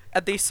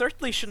they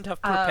certainly shouldn't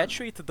have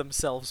perpetuated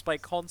themselves by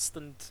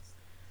constant,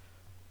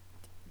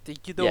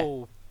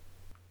 because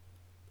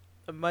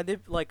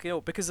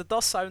it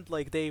does sound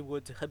like they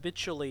would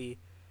habitually,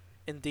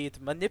 indeed,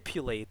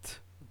 manipulate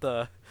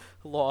the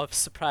law of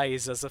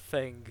surprise as a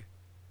thing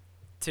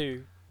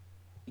to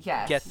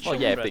Yes. get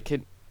Well, yeah, if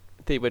children.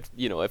 they would,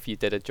 if you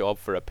did a job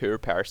for a poor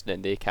person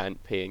and they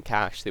can't pay in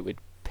cash, they would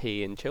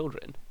pay in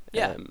children.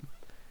 Yeah.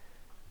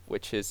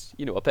 Which is,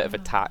 a bit of a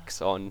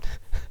tax on,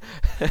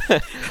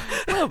 a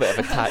little bit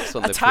of a tax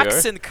on A the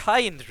tax poor. in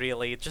kind,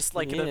 really, just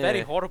like in a very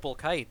Yeah. horrible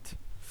kind.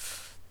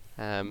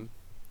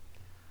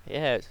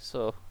 Yeah,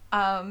 so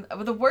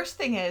But the worst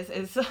thing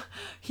is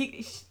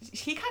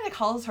he kind of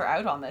calls her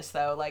out on this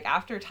though. Like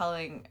after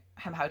telling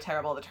him how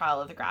terrible the trial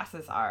of the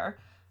grasses are,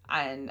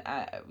 and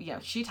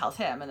she tells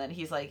him, and then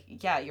he's like,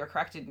 "Yeah, you're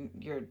correct in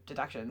your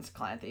deductions,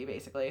 Calanthe,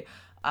 basically."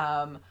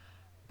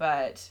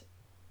 But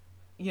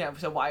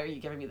so why are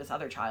you giving me this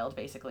other child,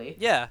 basically?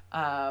 Yeah.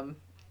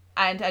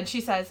 And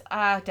she says,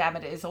 damn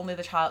it is only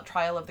the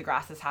trial of the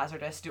grass is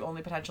hazardous. Do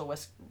only potential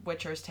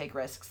witchers take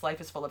risks? Life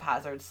is full of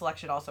hazards.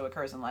 Selection also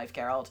occurs in life,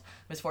 Geralt.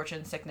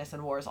 Misfortune, sickness,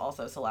 and wars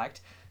also select.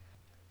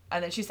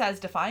 And then she says,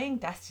 defying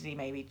destiny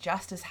may be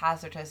just as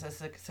hazardous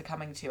as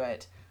succumbing to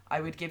it. I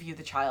would give you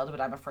the child,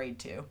 but I'm afraid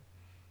to.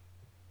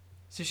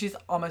 So she's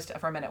almost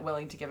for a minute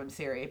willing to give him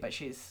Ciri, but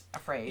she's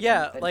afraid.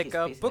 Yeah, and like he's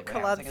basically Book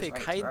renouncing his Calanthe right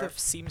to kind her. of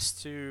seems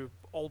to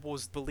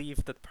almost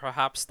believe that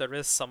perhaps there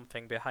is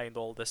something behind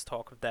all this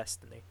talk of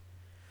destiny.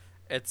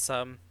 It's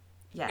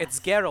Yes. it's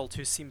Geralt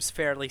who seems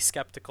fairly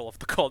skeptical of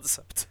the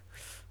concept.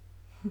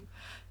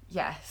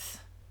 Yes.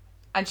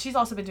 And she's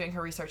also been doing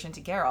her research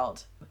into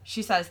Geralt.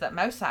 She says that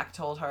Mousak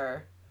told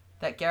her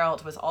that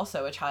Geralt was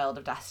also a child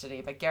of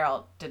destiny, but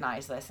Geralt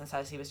denies this and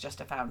says he was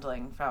just a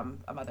foundling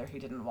from a mother who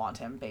didn't want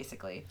him,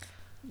 basically,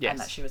 yes. and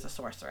that she was a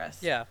sorceress.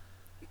 Yeah.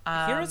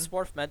 Here it's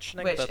worth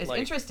mentioning which that is like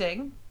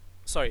interesting.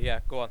 sorry, yeah,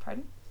 go on.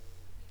 Pardon?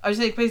 I was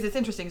saying, because it's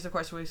interesting, because of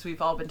course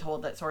we've all been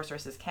told that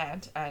sorceresses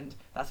can't, and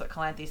that's what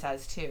Calanthe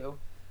says too.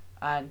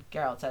 And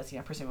Geralt says,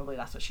 presumably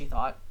that's what she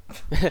thought.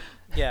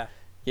 Yeah.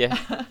 Yeah.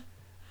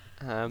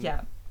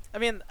 Yeah. I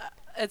mean,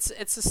 it's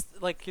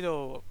just like,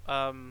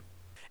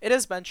 it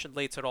is mentioned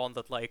later on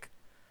that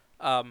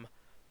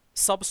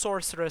some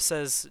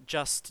sorceresses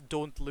just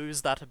don't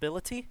lose that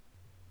ability.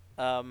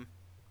 Yes.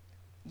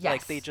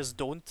 Like they just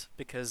don't,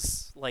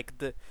 because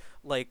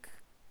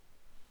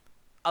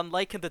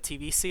unlike in the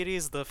TV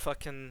series, the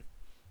fucking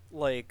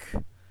like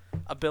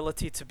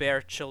ability to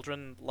bear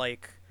children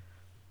like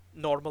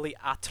normally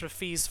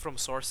atrophies from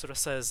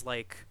sorceresses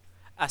like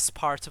as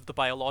part of the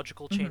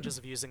biological Mm-hmm. changes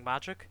of using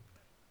magic.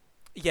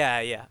 Yeah,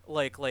 yeah.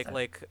 So,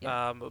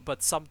 yeah.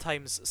 But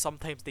sometimes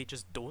they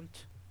just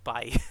don't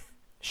by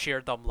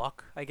sheer dumb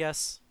luck, I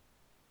guess.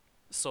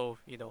 So,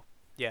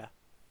 yeah.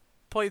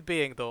 Point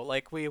being though,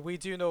 like we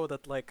do know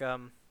that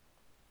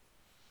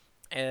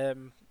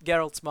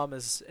Geralt's mum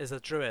is a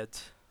druid,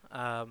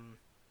 um,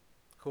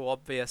 who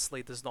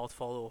obviously does not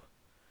follow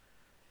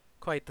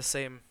quite the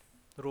same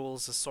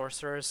rules as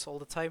sorcerers all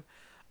the time.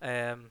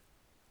 Um,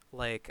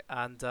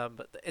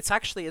 but it's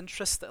actually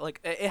interesting. Like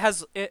it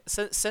has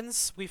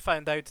since we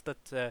found out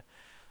that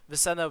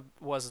Vicenna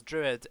was a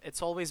druid,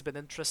 it's always been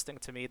interesting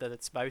to me that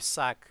it's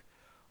Mousesack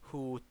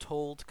who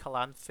told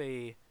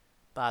Calanthe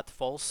that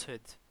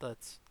falsehood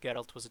that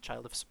Geralt was a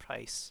child of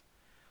surprise,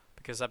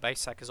 because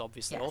Mousesack is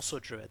obviously also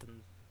Yes. a druid,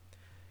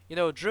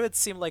 and druids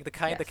seem like the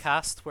kind of Yes.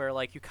 cast where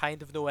like you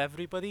kind of know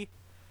everybody.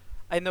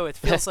 I know it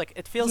feels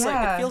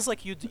Yeah.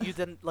 like you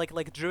didn't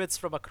like druids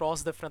from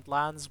across different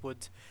lands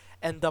would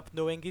end up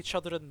knowing each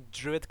other in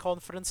druid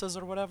conferences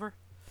or whatever.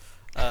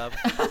 Um,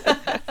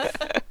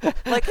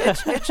 like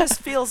it just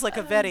feels like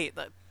a very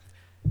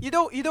you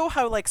know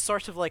how like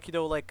sort of like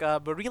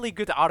really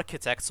good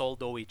architects all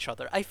know each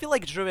other. I feel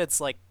like druids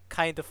like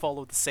kind of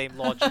follow the same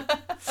logic.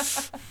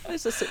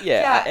 It's just, yeah,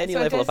 at Yeah. any So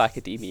it level of does.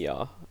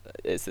 academia,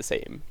 it's the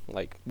same.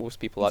 Like most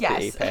people at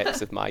the Yes.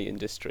 apex of my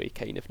industry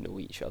kind of know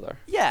each other.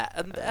 Yeah,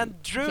 and Um,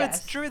 and druids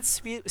Yes.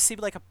 druids seem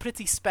like a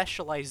pretty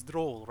specialized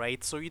role,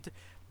 right? So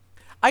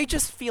I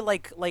just feel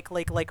like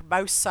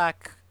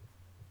Mousesack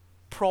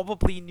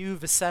probably knew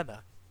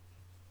Vicenna,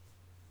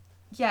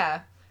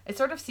 Yeah. It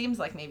sort of seems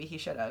like maybe he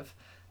should have.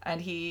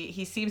 And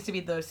he seems to be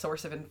the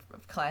source of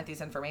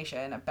Calanthe's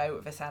information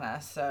about Vicenna,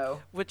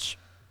 so which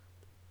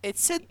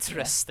it's yeah.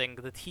 interesting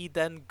that he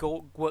then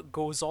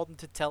goes on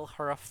to tell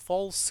her a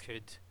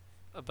falsehood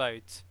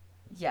about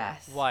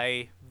Yes.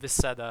 why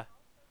Vicenna.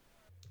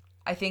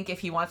 I think if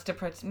he wants to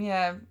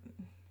yeah,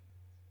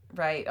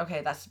 right.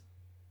 Okay, that's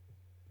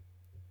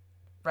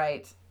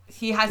right.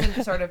 He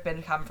hasn't sort of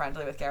become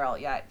friendly with Geralt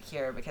yet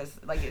here because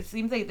like it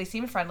seems they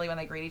seem friendly when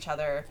they greet each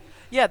other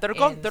Yeah, in they're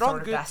on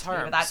sort of good Destiny, but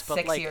terms, that's but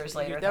 6 years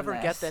later than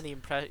this.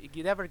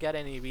 you never get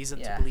any reason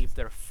to Yeah. believe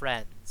they're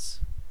friends.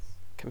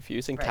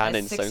 Confusing Right, that's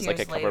Canon 6 sounds like a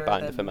years cover later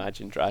band of than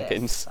Imagine this.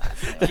 Dragons.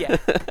 Anyway.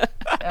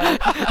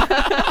 Yeah.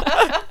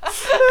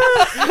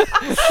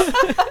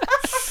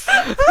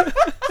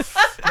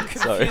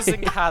 Sorry.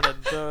 Confusing canon,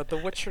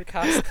 the Witcher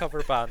cast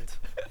cover band.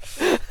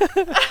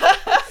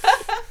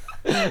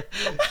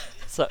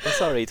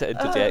 Sorry to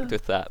interject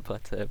with that,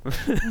 but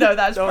No,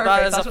 that's No, perfect.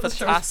 that is That's a what the show's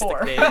fantastic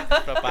for. name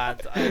for a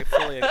band. I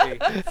fully agree.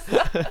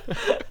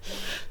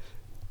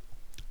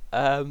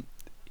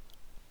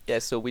 yeah.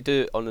 So we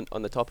do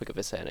on the topic of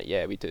Vicenna.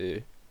 Yeah, we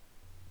do.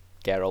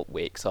 Geralt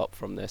wakes up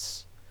from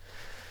this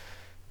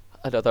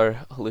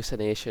another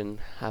hallucination,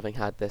 having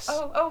had this.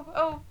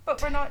 Oh,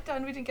 but we're not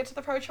done. We didn't get to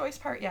the pro-choice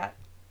part yet.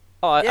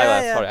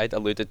 Yeah. Sorry, I'd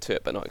alluded to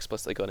it, but not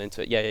explicitly gone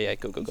into it. Yeah.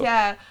 Go.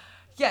 Yeah.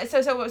 Yeah,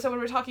 so when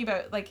we're talking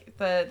about like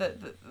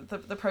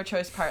the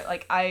pro-choice part,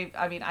 like I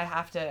mean I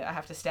have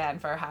to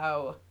stand for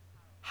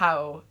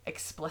how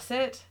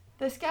explicit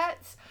this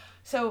gets.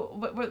 So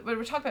when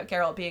we're talking about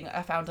Geralt being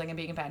a foundling and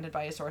being abandoned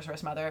by his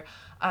sorceress mother,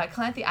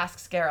 Calanthe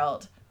asks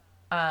Geralt,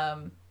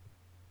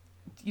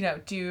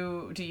 do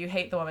you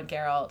hate the woman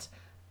Geralt?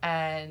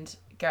 And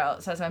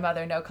Geralt says, my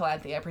mother, no,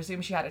 Calanthe. I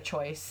presume she had a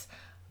choice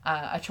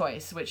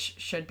which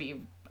should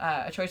be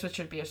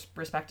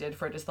respected,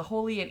 for it is the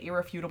holy and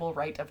irrefutable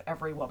right of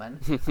every woman.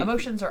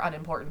 Emotions are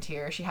unimportant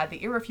here. She had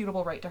the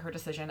irrefutable right to her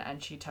decision,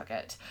 and she took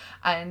it.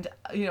 And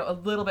a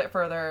little bit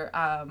further,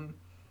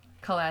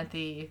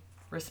 Calanthe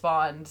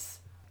responds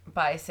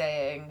by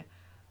saying,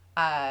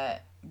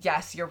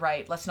 yes, you're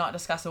right. Let's not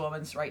discuss a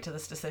woman's right to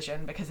this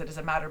decision because it is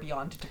a matter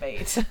beyond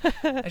debate.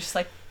 It's just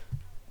like,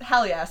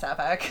 hell yes,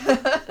 epic.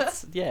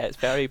 It's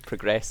very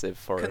progressive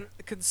for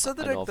a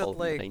Considering novel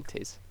that in the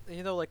 90s.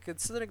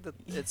 considering that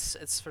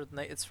it's from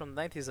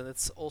the 90s, and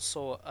it's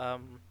also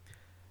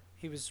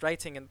he was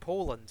writing in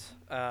Poland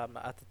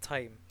at the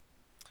time.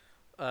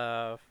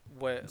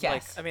 Where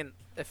Yes. I mean,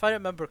 if I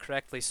remember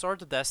correctly,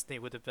 Sword of Destiny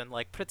would have been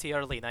like pretty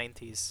early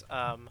 90s.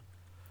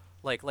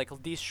 Like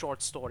these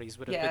short stories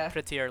would have Yeah. been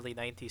pretty early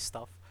 90s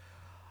stuff.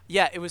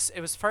 Yeah, it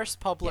was first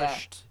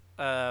published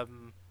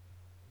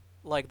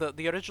like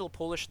the original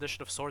Polish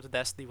edition of Sword of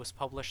Destiny was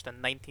published in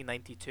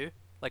 1992,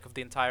 like of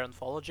the entire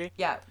anthology.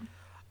 Yeah.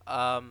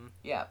 Um,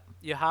 Yeah.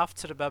 you have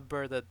to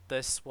remember that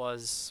this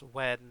was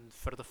when,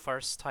 for the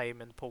first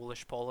time in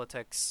Polish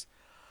politics,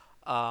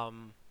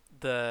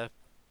 the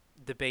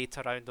debate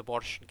around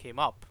abortion came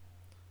up,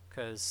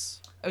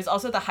 because It was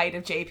also the height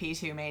of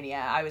JP2 mania.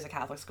 I was a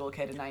Catholic school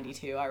kid in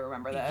 '92. I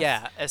remember this.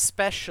 yeah,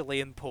 especially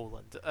in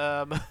Poland,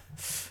 and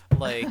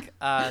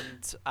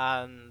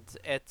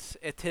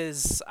it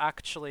is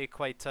actually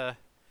quite a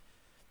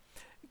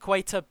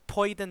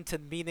poignant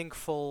and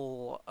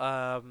meaningful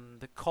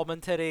the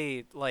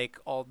commentary like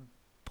on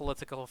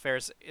political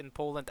affairs in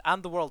Poland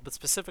and the world, but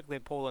specifically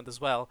in Poland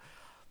as well,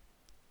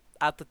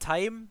 at the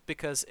time,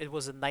 because it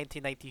was in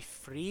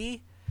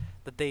 1993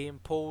 that they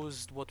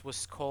imposed what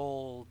was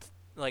called,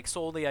 like,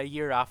 so only a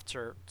year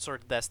after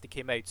Sword of Destiny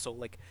came out, so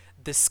like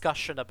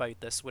discussion about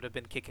this would have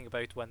been kicking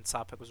about when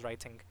Sapek was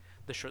writing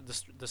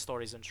the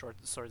stories in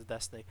Sword of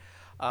Destiny.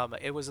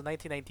 It was in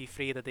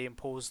 1993 that they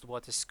imposed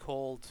what is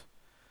called,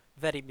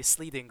 very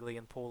misleadingly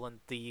in Poland,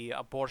 the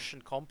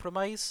abortion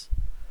compromise,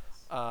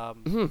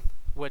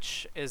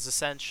 which is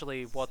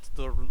essentially what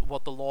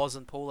the laws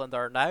in Poland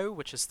are now,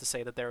 which is to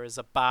say that there is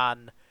a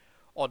ban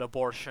on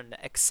abortion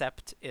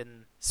except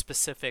in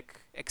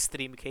specific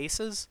extreme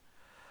cases.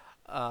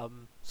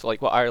 So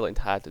like what Ireland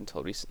had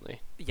until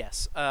recently.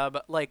 Yes,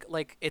 but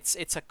like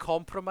it's a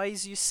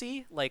compromise, you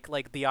see,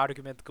 like the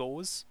argument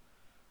goes,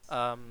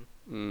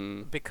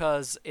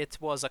 because it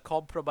was a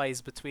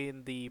compromise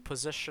between the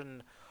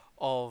position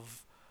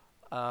of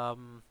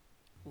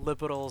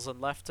liberals and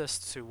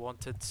leftists who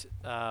wanted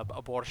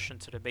abortion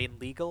to remain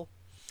legal,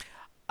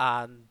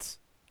 and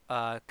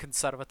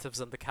conservatives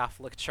in the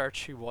Catholic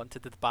Church who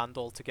wanted it banned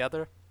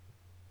altogether.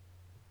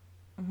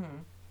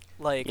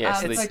 Like, Yeah,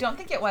 so I don't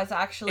think it was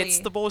actually. it's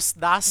the most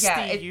nasty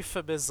Yeah,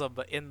 euphemism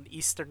in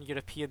Eastern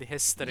European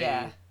history,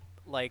 Yeah.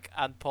 like,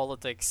 and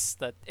politics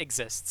that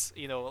exists.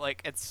 You know,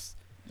 like it's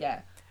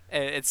Yeah.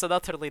 an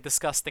utterly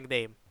disgusting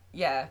name.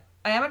 Yeah.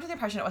 I am under the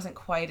impression it wasn't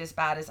quite as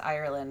bad as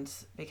Ireland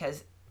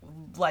because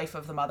Life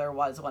of the Mother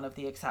was one of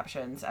the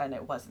exceptions and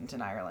it wasn't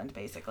in Ireland,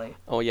 basically.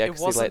 Oh yeah, It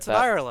 'cause wasn't they in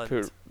let that Ireland.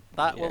 poor-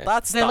 Well, yeah.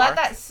 that's They let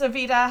dark. that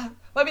Savita.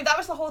 Well, I mean, that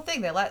was the whole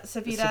thing. They let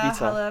Savita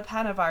Savita.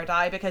 Halapanevar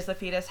die because the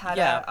fetus had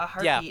Yeah, a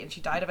heartbeat yeah. and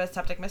she died of a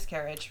septic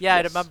miscarriage. Yeah,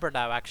 I Yes. remember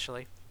now,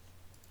 actually.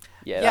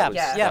 Yeah, Yeah, that was,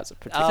 yeah. that's a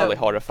particularly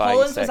horrifying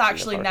Poland's was section of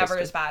actually our never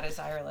history. as bad as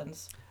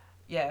Ireland's.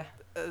 Yeah.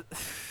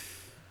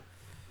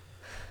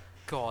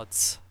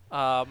 Gods.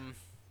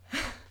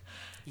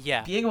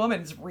 Yeah. Being a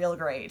woman's real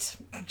great.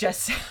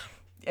 Just,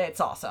 it's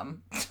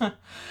awesome.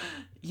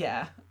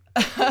 Yeah.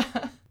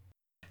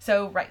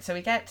 So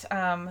we get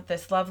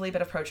this lovely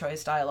bit of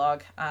pro-choice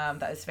dialogue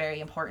that is very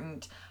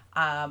important.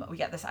 We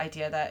get this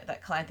idea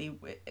that Calanthe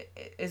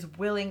is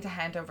willing to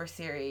hand over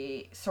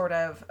Ciri, sort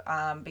of,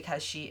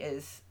 because she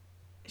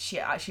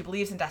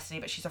believes in destiny,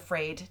 but she's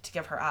afraid to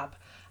give her up.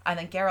 And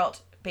then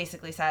Geralt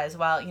basically says,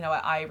 well, you know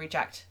what, I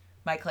reject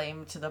my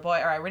claim to the boy,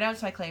 or I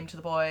renounce my claim to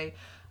the boy.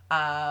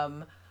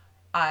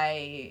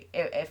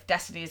 If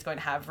destiny is going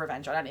to have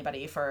revenge on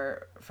anybody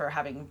for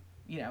having,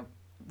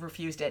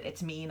 refused it,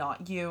 it's me,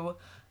 not you.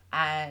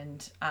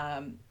 And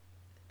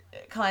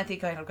Calanthe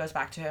kind of goes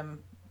back to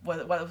him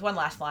with one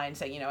last line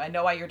saying, I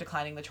know why you're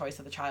declining the choice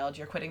of the child.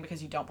 You're quitting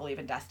because you don't believe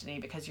in destiny,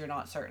 because you're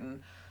not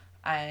certain.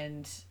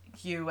 And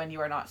when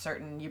you are not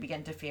certain, you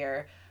begin to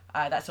fear.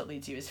 That's what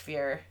leads you is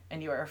fear,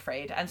 and you are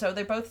afraid. And so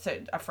they're both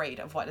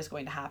afraid of what is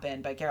going to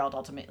happen, but Geralt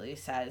ultimately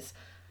says,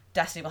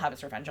 destiny will have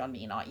its revenge on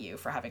me, not you,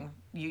 for having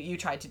you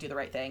tried to do the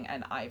right thing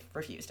and I've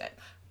refused it.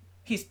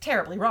 He's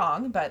terribly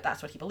wrong, but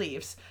that's what he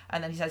believes.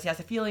 And then he says he has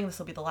a feeling this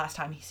will be the last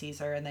time he sees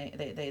her, and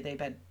they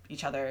bid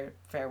each other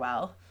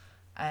farewell.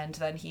 And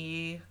then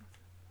he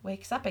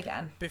wakes up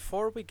again.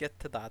 Before we get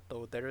to that,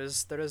 though, there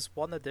is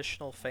one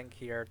additional thing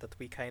here that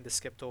we kind of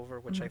skipped over,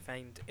 which I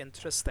find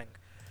interesting,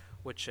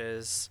 which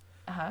is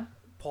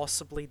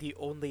possibly the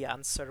only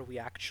answer we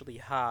actually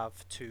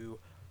have to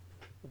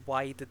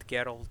why did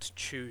Geralt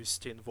choose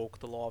to invoke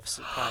the Law of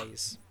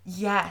Surprise.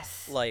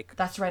 Yes. Like,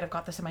 that's right, I've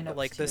got this in my notes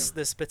like too.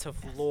 this bit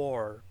of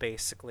lore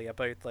basically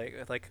about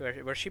like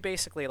where she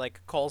basically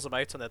like calls him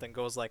out on it and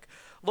goes like,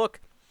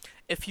 look,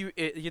 if you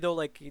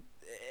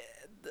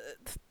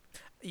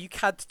you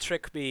can't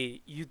trick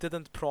me, you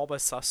didn't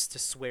promise us to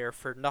swear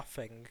for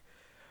nothing.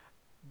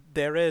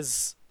 There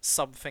is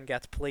something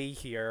at play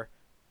here.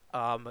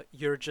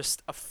 You're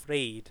just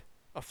afraid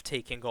of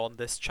taking on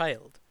this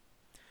child.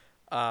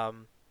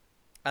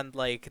 And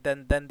like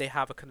then they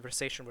have a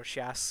conversation where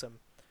she asks him,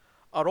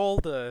 are all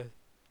the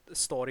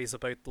stories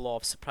about the Law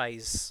of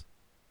Surprise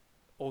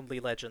only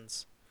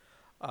legends?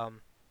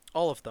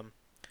 All of them.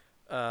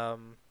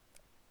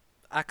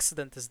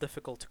 Accident is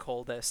difficult to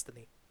call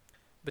destiny.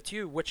 But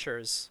you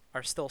Witchers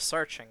are still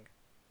searching.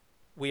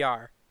 We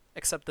are.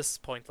 Except this is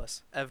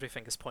pointless.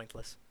 Everything is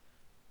pointless.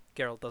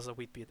 Geralt does a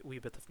wee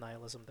bit of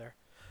nihilism there.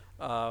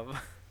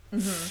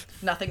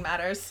 Nothing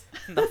matters.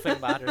 Nothing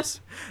matters.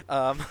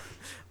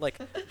 Like,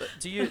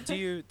 do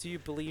you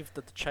believe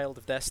that the Child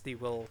of Destiny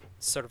will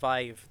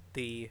survive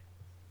the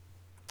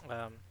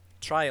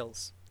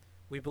trials?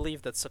 We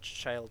believe that such a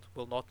child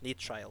will not need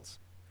trials.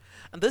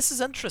 And this is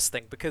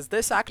interesting because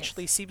this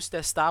actually seems to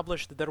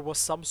establish that there was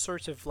some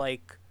sort of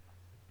like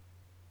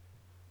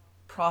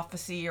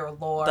prophecy or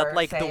lore that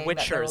like the saying that there will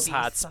Witchers be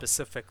had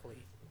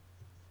specifically.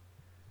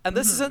 And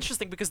this is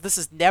interesting because this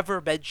is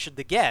never mentioned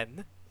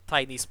again.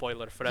 Tiny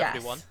spoiler for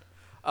everyone.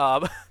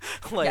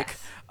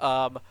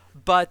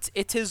 But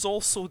it is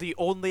also the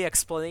only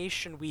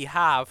explanation we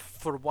have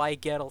for why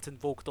Geralt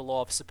invoked the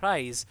Law of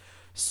Surprise.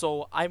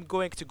 So I'm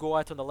going to go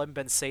out on a limb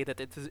and say that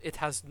it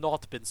has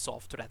not been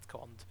soft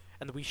retconned,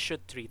 and we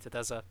should treat it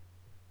as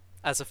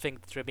a thing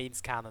that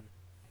remains canon.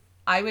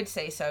 I would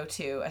say so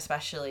too,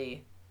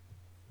 especially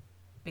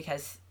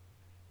because,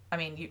 I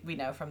mean, we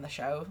know from the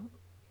show,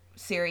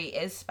 Ciri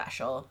is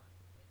special.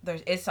 There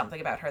is something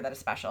about her that is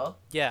special.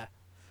 Yeah,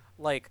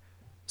 like,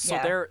 so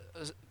Yeah. there,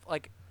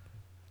 like,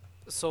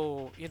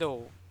 so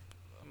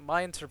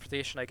my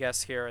interpretation, I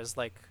guess, here is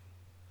like,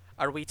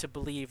 are we to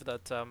believe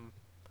that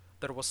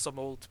there was some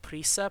old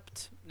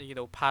precept,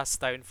 passed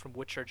down from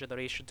Witcher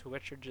generation to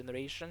Witcher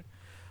generation,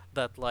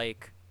 that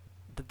like,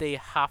 that they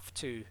have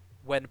to,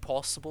 when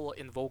possible,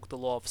 invoke the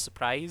law of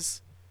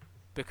surprise,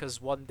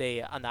 because one day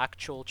an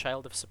actual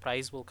child of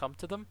surprise will come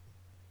to them.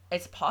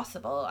 It's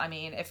possible. I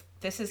mean, if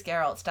this is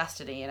Geralt's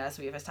destiny, and as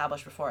we've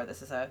established before,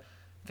 this is a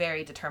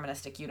very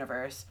deterministic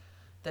universe,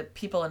 the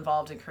people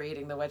involved in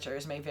creating the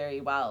Witchers may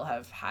very well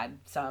have had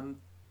some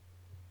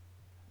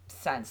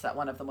sense that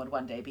one of them would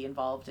one day be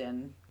involved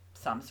in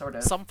some sort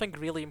of... Something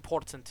really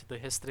important to the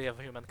history of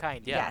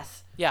humankind. Yeah.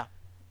 Yes. Yeah.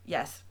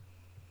 Yes.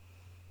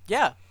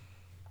 Yeah.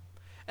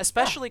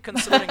 Especially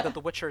considering that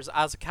the Witchers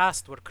as a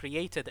cast were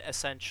created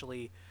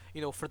essentially,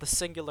 for the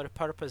singular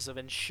purpose of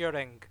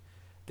ensuring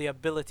the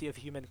ability of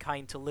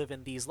humankind to live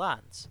in these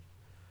lands.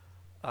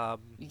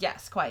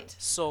 Yes, quite.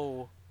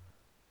 So,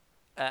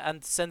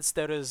 and since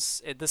there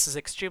is, this is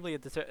extremely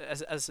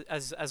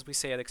as we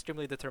say, an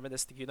extremely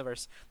deterministic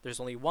universe. There's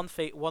only one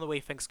way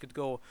things could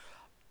go.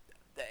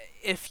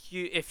 If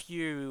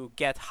you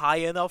get high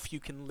enough, you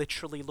can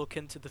literally look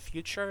into the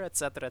future,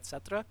 etc.,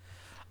 etc.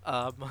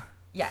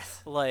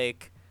 Yes.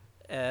 Like,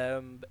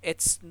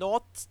 it's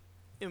not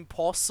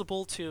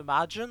impossible to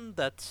imagine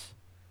that.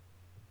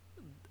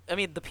 I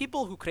mean, the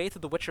people who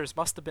created the Witchers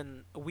must have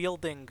been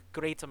wielding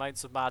great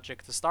amounts of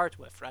magic to start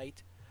with,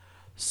 right?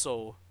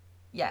 So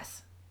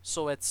Yes.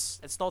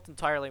 it's not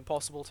entirely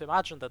impossible to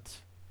imagine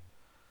that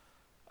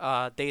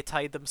they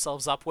tied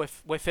themselves up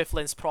with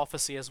Iflin's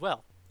prophecy as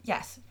well.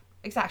 Yes,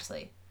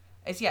 exactly.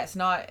 It's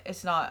not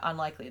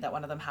unlikely that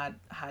one of them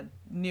had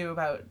knew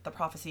about the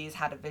prophecies,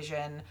 had a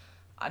vision,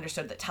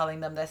 understood that telling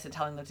them this and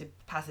telling them to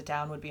pass it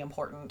down would be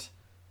important,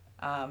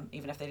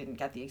 even if they didn't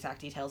get the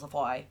exact details of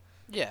why.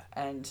 Yeah.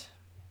 And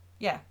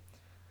yeah.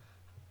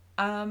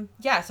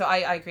 So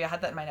I agree. I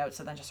had that in my notes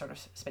and then just sort of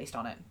spaced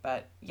on it.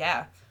 But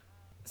yeah.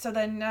 So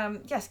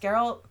then, yes,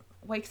 Geralt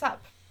wakes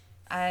up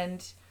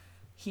and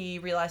he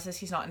realizes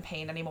he's not in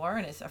pain anymore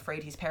and is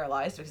afraid he's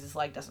paralyzed because his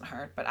leg doesn't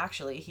hurt. But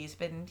actually, he's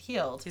been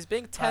healed. He's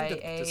being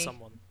tended to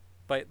someone.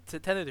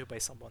 Tended to by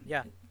someone,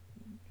 yeah.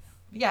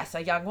 Yes,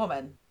 a young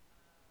woman.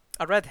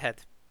 A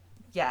redhead.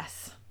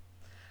 Yes.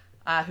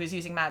 Who's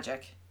using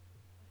magic.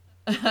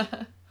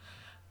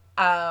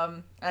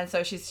 And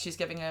so she's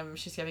giving him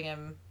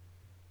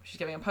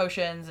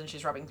potions and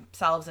she's rubbing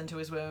salves into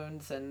his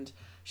wounds and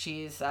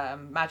she's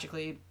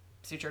magically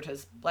sutured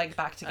his leg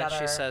back together.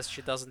 And she says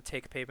she doesn't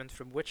take payment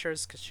from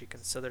Witchers because she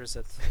considers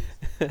it.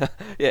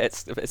 Yeah,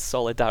 it's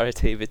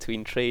solidarity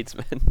between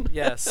tradesmen.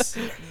 Yes.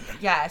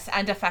 Yes,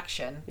 and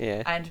affection.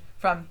 Yeah. And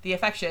from the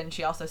affection,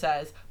 she also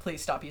says,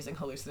 "Please stop using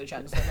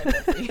hallucinogens. They're no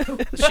good for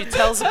you." She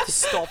tells him to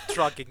stop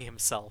drugging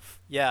himself.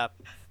 Yeah.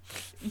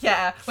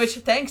 Yeah, which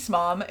thanks,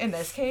 Mom, in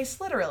this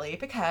case, literally,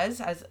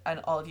 because, and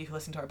all of you who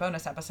listen to our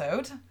bonus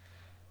episode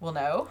will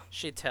know,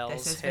 she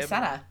tells this is him,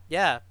 Vicenna.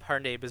 Yeah, her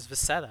name is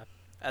Vicenna.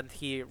 And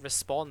he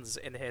responds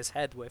in his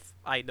head with,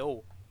 "I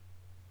know."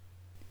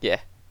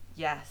 Yeah.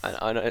 Yes.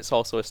 And it's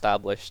also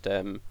established,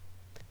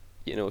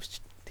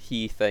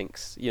 he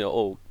thinks,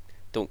 oh,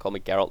 don't call me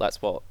Geralt,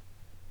 that's what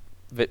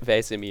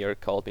Vesemir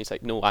called me. He's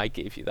like, no, I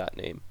gave you that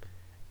name.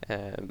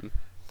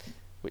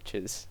 Which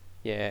is,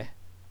 yeah.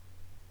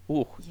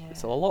 Ooh, Yeah.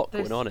 there's a lot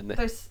going on in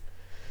this.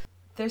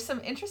 There's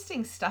some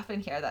interesting stuff in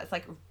here that's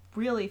like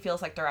really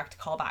feels like direct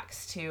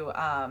callbacks to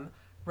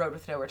Road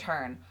with No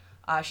Return.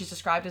 She's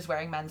described as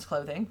wearing men's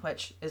clothing,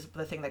 which is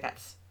the thing that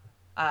gets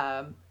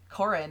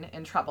Corin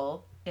in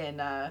trouble in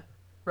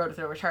Road with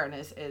No Return.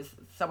 Is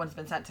someone's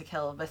been sent to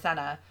kill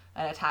Vicenna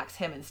and attacks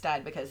him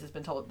instead because they've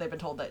been told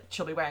that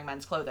she'll be wearing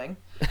men's clothing.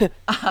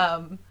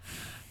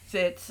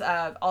 It's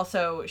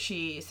also,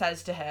 she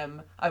says to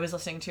him, "I was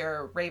listening to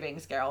your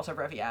ravings, Geralt of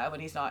Rivia," when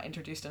he's not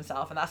introduced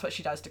himself, and that's what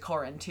she does to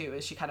Corin too.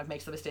 Is she kind of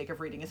makes the mistake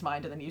of reading his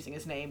mind and then using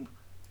his name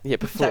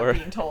before without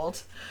being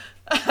told.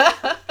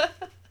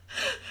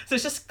 So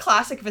it's just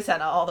classic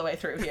Vicenna all the way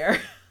through here.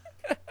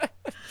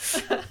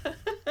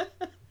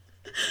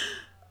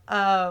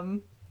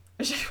 I'm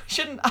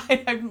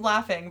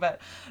laughing,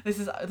 but this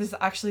is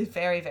actually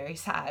very, very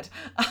sad.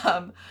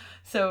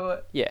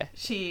 So yeah,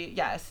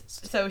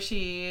 so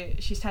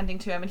she's tending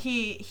to him, and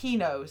he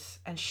knows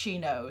and she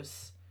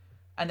knows,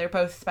 and they're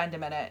both spend a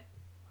minute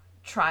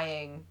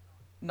trying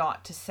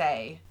not to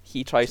say.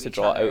 He tries to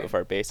draw other. out of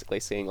her, basically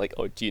saying like,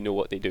 "Oh, do you know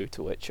what they do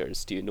to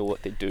Witchers? Do you know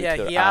what they do to their eyes?"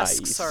 Yeah, he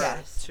asks her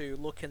Yes. to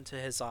look into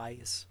his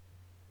eyes.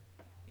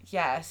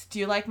 Yes. "Do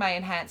you like my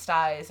enhanced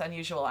eyes?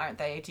 Unusual, aren't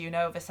they? Do you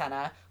know,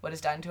 Vicenna, what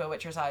is done to a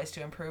Witcher's eyes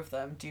to improve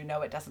them? Do you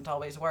know it doesn't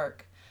always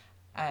work?"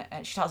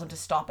 And she tells him to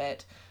stop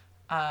it.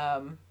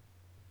 And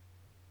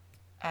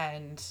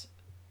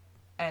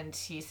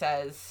he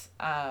says,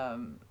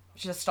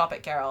 just stop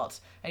it, Geralt.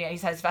 And yeah, he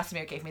says,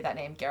 Vesemir gave me that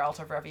name, Geralt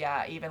of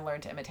Rivia. I even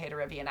learned to imitate a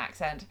Rivian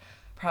accent,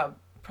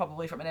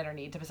 probably from an inner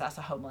need to possess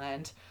a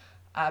homeland.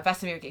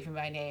 Vesemir gave me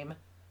my name,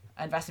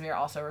 and Vesemir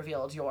also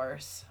revealed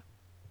yours.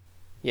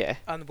 Yeah.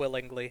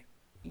 Unwillingly.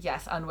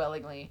 Yes,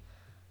 unwillingly.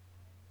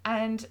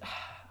 And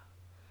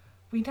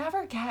we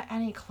never get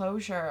any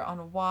closure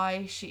on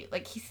why she,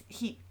 like,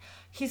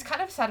 he's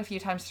kind of said a few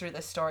times through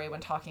this story when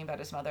talking about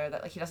his mother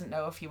that, like, he doesn't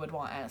know if he would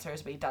want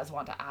answers, but he does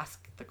want to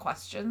ask the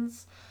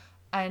questions.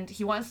 And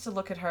he wants to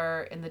look at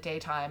her in the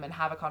daytime and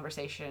have a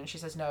conversation. She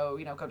says, no,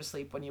 go to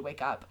sleep. When you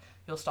wake up,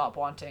 you'll stop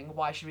wanting.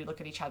 Why should we look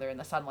at each other in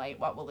the sunlight?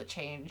 What will it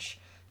change?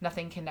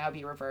 Nothing can now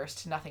be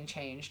reversed. Nothing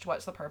changed.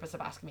 What's the purpose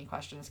of asking me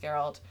questions,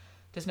 Geralt?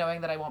 Does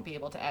knowing that I won't be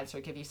able to answer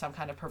give you some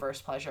kind of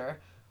perverse pleasure?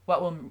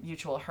 What will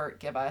mutual hurt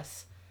give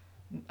us?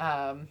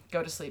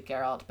 Go to sleep,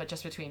 Geralt. But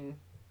just between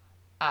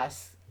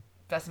us,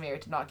 Vesemir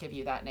did not give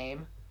you that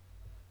name.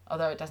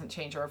 Although it doesn't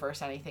change or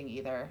reverse anything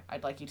either.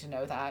 I'd like you to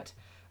know that.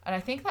 And I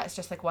think that's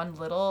just like one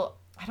little,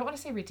 I don't want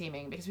to say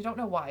redeeming, because we don't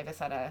know why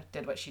Visenna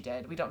did what she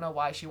did. We don't know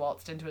why she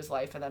waltzed into his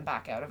life and then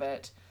back out of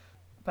it.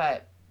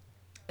 But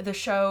the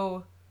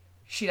show,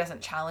 she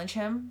doesn't challenge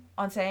him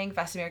on saying,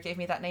 Vesemir gave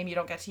me that name, you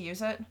don't get to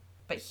use it.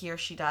 But here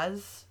she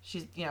does.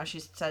 She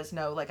says,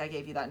 no, like, I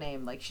gave you that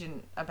name. Like, she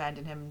didn't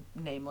abandon him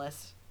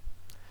nameless.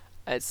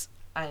 I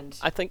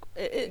think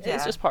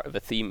it's just part of the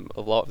theme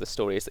of a lot of the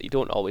stories that you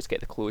don't always get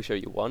the closure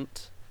you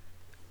want.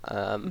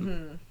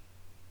 And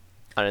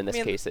in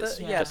this case, it's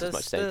just as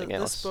much as anything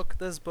else.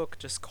 This book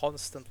just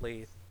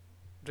constantly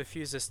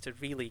refuses to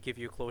really give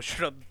you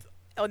closure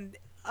on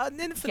an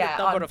infinite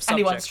number of subjects.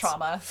 Anyone's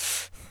trauma.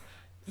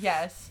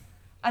 Yes.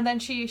 And then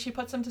she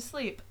puts him to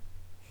sleep.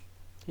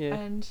 Yeah.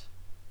 And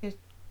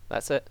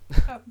that's it.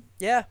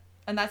 Yeah.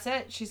 And that's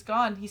it. She's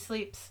gone. He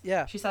sleeps.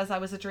 Yeah. She says, I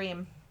was a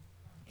dream.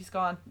 He's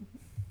gone.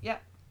 Yeah.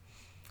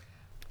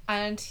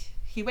 And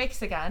he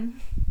wakes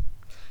again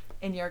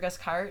in Yurga's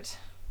cart.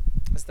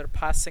 As they're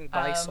passing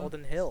by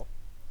Sodden Hill.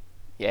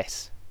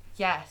 Yes.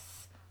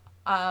 Yes.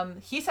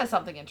 He says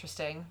something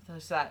interesting.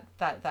 There's that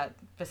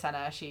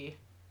Visenna,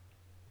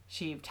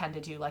 she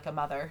tended you like a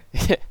mother.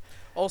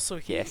 Also,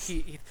 he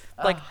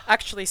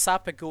actually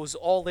Sappa goes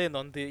all in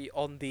on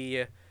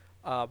the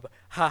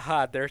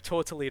haha, they're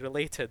totally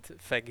related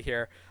thing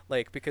here.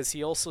 Like, because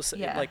he also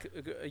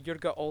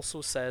Yurga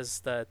also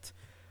says that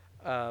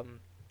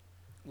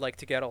like,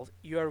 to Geralt,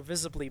 you are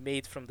visibly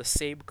made from the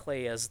same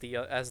clay as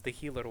the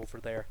healer over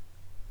there.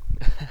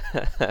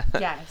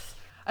 Yes.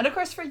 And of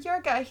course for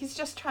Yurga, he's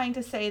just trying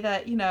to say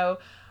that,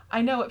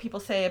 I know what people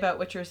say about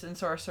witchers and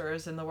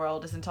sorcerers in the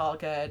world isn't all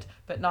good,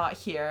 but not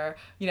here.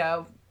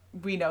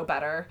 We know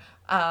better.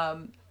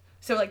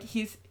 So like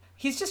he's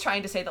just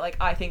trying to say that, like,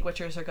 I think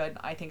witchers are good,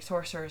 I think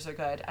sorcerers are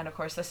good, and of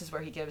course this is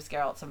where he gives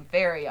Geralt some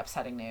very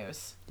upsetting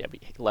news. Yeah, we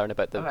learn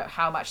about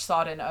how much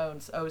Sodden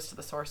owes to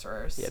the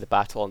sorcerers. Yeah, the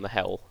battle on the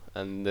hill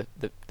and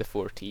the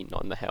 14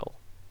 on the hill.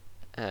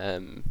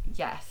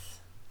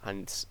 Yes.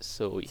 And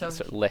so he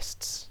sort of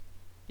lists.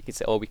 You could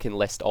say, we can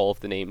list all of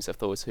the names of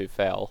those who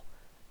fell,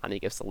 and he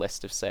gives a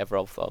list of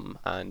several of them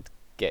and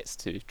gets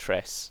to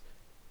Triss,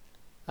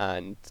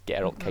 and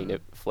Geralt kind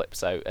of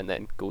flips out and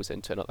then goes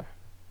into another.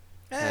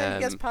 He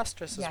gets past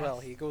Triss as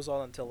well. He goes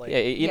on until, like... Yeah,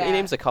 he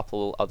names a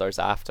couple others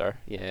after,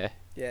 yeah.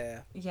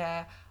 Yeah.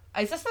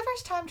 Is this the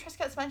first time Triss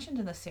gets mentioned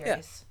in this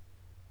series?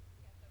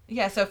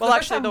 Yeah, so... Well,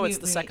 actually, no, it's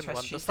the second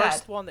one. The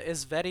first one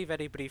is very,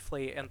 very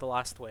briefly in The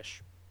Last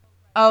Wish.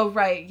 Oh,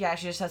 right, yeah,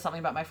 she just says something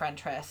about my friend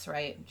Triss,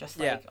 right? Just,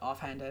 like,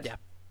 offhanded. Yeah.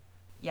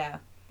 Yeah.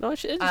 No,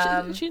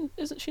 isn't she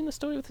in the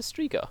story with the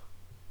Striga?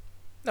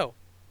 No.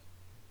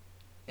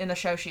 In the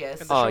show she is.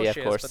 Of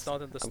course. But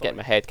not in the story. I'm getting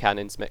my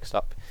headcanons mixed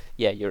up.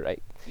 Yeah, you're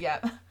right. Yeah.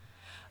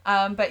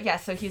 But yeah,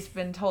 so he's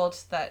been told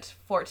that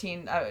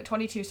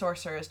 22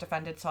 sorcerers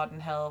defended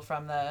Sodden Hill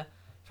from the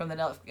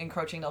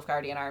encroaching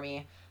Nilfgaardian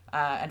army,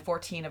 and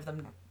 14 of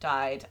them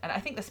died. And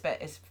I think this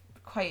bit is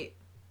quite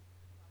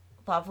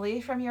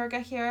lovely from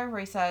Yurga here,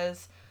 where he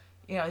says,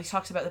 he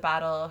talks about the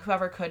battle.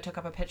 Whoever could took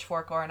up a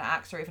pitchfork or an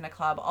axe or even a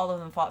club. All of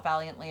them fought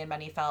valiantly and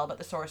many fell, but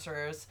the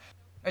sorcerers...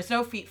 It's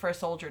no feat for a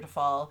soldier to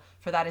fall,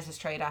 for that is his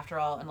trade after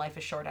all, and life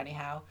is short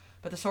anyhow.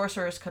 But the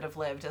sorcerers could have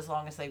lived as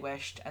long as they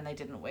wished, and they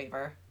didn't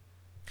waver.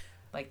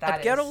 Like,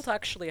 that but Geralt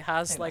actually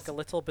has, like, a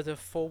little bit of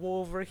FOMO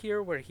over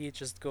here, where he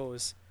just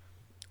goes,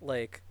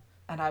 like...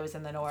 And I was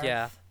in the north.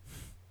 Yeah.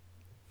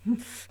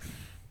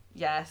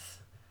 Yes.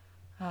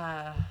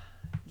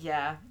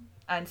 Yeah.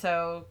 And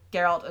so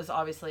Geralt is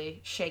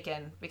obviously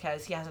shaken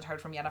because he hasn't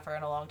heard from Yennefer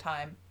in a long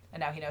time, and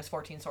now he knows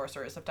 14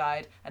 sorcerers have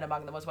died, and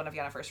among them was one of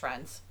Yennefer's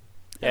friends.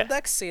 Yeah. The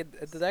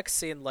next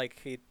scene, like,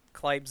 he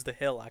climbs the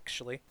hill,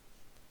 actually.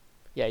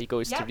 Yeah, he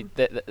goes to read...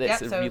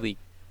 That's a really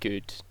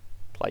good,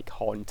 like,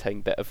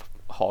 haunting bit of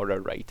horror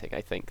writing,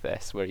 I think,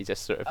 this, where he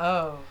just sort of...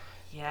 Oh,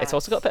 yeah. It's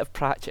also got a bit of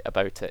Pratchett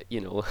about it,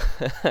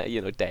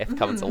 death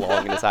comes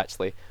along and is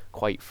actually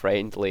quite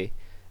friendly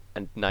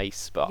and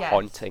nice, but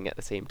haunting at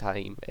the same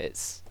time.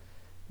 It's...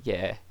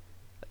 Yeah,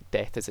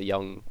 Death is a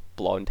young,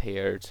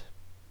 blonde-haired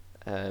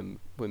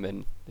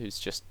woman who's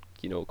just,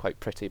 quite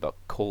pretty but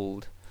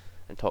cold,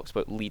 and talks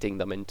about leading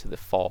them into the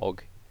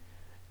fog,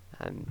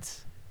 and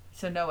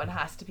So no one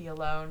has to be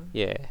alone.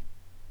 yeah,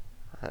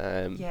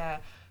 Yeah.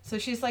 So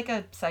she's like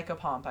a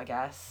psychopomp, I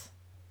guess,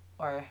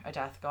 or a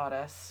death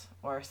goddess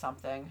or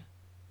something.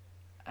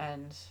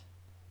 And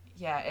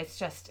yeah, it's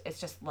just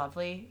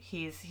lovely.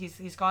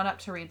 He's gone up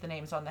to read the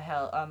names on the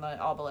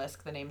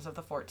obelisk, the names of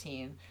the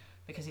 14,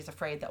 because he's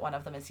afraid that one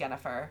of them is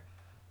Yennefer.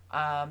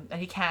 And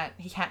he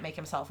can't make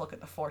himself look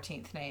at the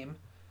 14th name.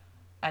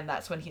 And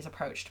that's when he's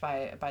approached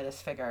by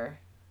this figure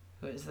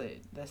who is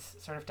this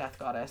sort of death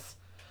goddess.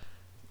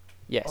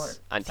 yes,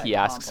 and he psychopomp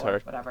asks or her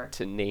whatever.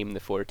 to name the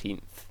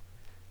 14th,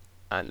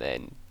 and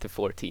then the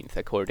 14th,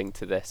 according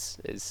to this,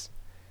 is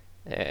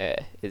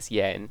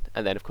Yen,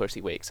 and then of course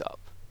he wakes up.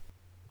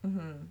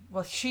 Mm-hmm.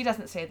 Well, she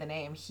doesn't say the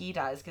name. He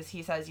does, because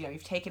he says,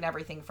 you've taken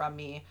everything from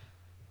me.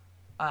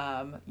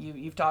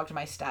 You've dogged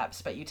my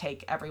steps, but you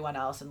take everyone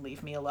else and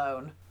leave me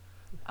alone.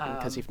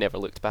 Because you've never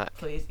looked back.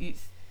 Please,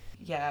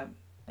 yeah.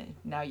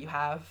 Now you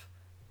have,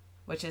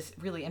 which is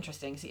really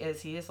interesting.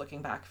 'Cause he is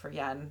looking back for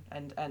Yen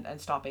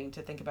and stopping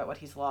to think about what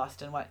he's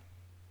lost and what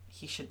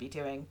he should be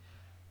doing,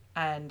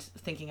 and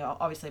thinking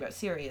obviously about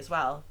Ciri as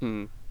well.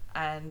 Mm.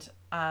 And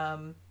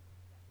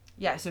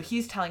yeah, so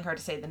he's telling her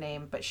to say the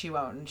name, but she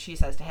won't, and she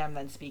says to him,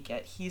 then speak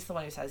it. He's the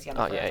one who says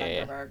Yennefer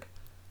Vengerberg.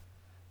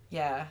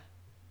 Yeah.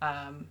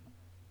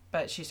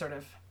 But she sort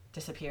of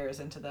disappears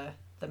into the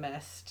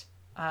mist.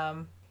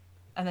 And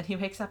then he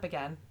wakes up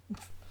again.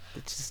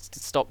 Just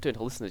stop doing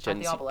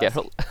hallucinogens, obelisk.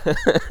 Geralt.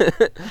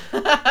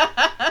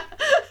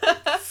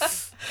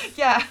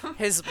 Yeah.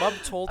 His mum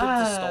told him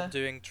to stop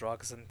doing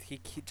drugs, and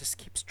he just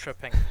keeps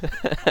tripping.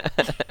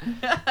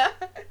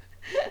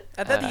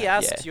 And then he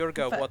asks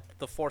Jurga what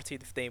the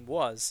 14th name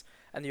was,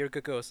 and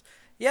Jurga goes,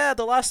 "Yeah,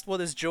 the last one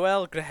is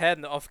Joel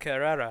Grehen of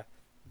Carrera.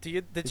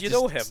 Did you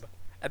know him?"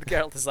 And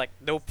Geralt is like,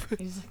 "Nope."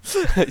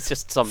 It's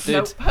just some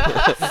dude.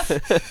 Nope.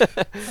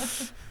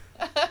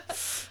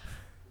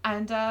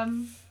 And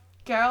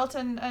Geralt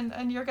and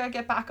Jurga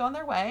get back on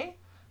their way,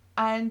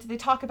 and they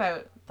talk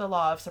about the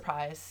law of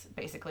surprise,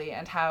 basically,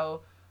 and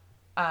how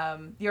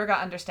Jurga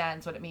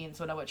understands what it means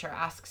when a Witcher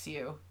asks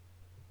you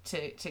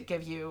to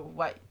give you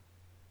what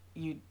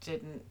you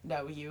didn't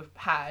know you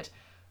had.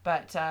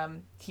 But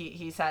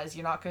he says,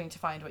 you're not going to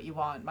find what you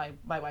want. My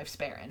wife's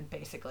barren,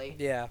 basically.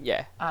 Yeah.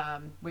 Yeah.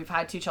 We've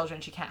had 2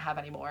 children. She can't have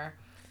any more.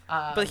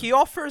 But he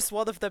offers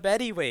one of them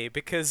anyway,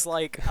 because,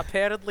 like,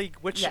 apparently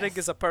witchering Yes.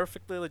 is a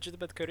perfectly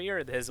legitimate career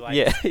in his mind.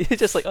 Yeah, you're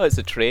just like, oh, it's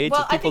a trade.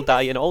 Well, I People think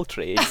die in all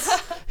trades.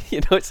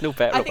 It's no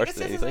better I or think worse this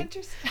than is anything.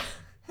 interesting.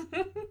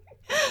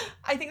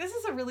 I think this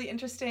is a really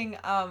interesting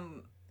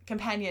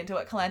companion to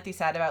what Calanthe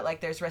said about,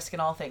 like, there's risk in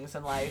all things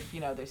in life.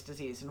 There's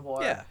disease and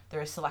war. Yeah. There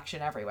is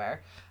selection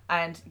everywhere.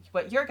 And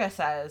what Jurga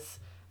says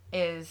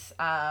is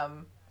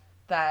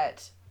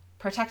that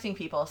protecting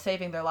people,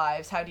 saving their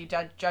lives, how do you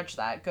judge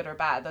that, good or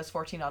bad? Those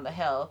 14 on the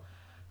hill,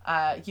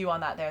 you on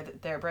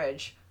their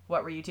bridge,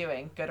 what were you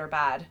doing, good or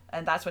bad?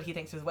 And that's what he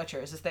thinks with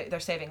Witchers, is they're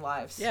saving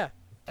lives. Yeah.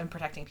 And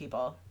protecting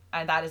people.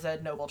 And that is a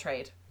noble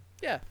trade.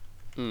 Yeah.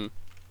 Mm.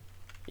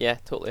 Yeah,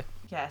 totally.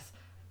 Yes.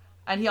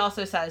 And he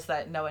also says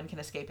that no one can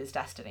escape his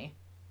destiny.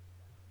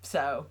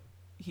 So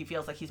he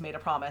feels like he's made a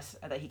promise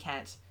and that he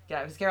can't get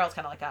out. Because Geralt's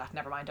kind of like,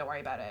 never mind, don't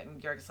worry about it.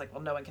 And Jurga's like,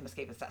 well, no one can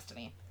escape his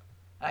destiny.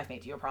 And I've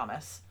made you a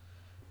promise.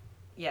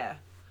 Yeah.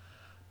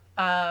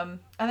 And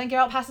then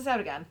Geralt passes out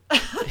again.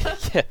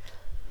 Yeah.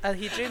 And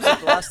he dreams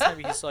of the last time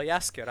he saw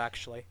Jaskier,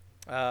 actually.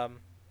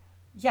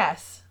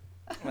 Yes.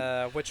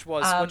 Which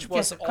was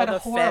yes, on quite a a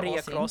ferry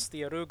horrible scene. across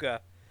the Aruga,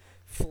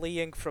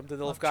 fleeing from the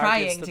Nilfgaardians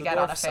trying to to the get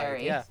on a north side.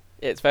 ferry. Yeah.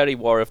 It's very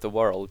War of the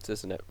Worlds,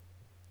 isn't it?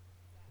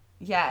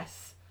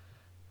 Yes.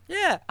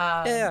 Yeah.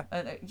 Yeah.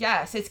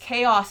 Yes, it's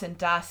chaos and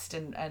dust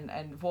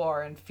and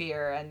war and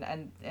fear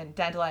and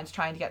Dandelion's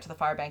trying to get to the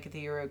far bank of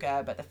the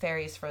Yaruga, but the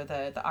ferry's for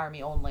the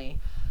army only,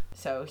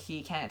 so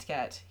he can't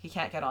get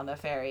on the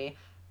ferry.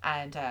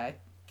 And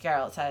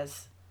Geralt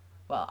says,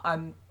 "Well,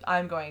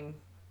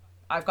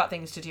 I've got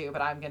things to do,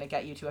 but I'm gonna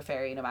get you to a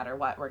ferry no matter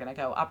what. We're gonna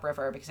go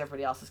upriver because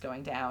everybody else is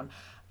going down."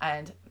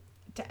 And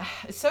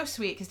it's so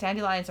sweet because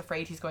Dandelion's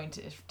afraid he's going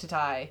to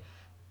die,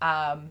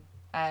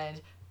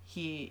 and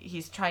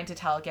he's trying to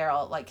tell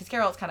Geralt, like, because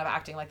Geralt's kind of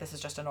acting like this is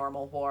just a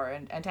normal war,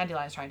 and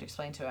Dandelion's trying to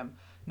explain to him,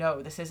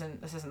 no, this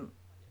isn't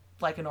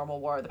like a normal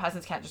war. The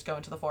peasants can't just go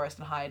into the forest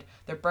and hide.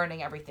 They're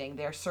burning everything.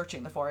 They're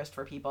searching the forest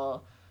for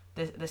people.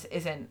 This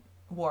isn't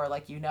war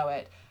like you know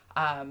it.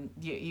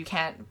 You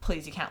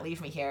can't leave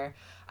me here.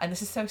 And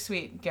this is so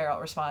sweet. Geralt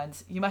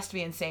responds, "You must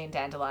be insane,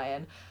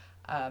 Dandelion.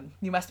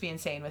 You must be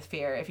insane with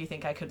fear if you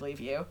think I could leave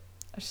you."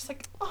 I was just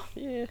like, oh.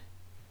 Yeah.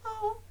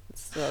 Oh.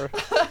 It's our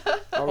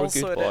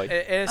Also, good boy.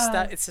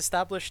 it's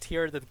established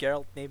here that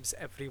Geralt names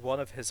every one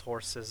of his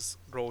horses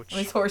Roach.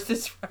 His horse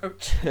is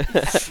Roach.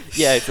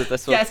 Yeah, so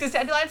this one. Yes, because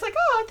Dandelion's like,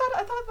 oh,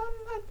 I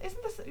thought,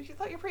 isn't this? You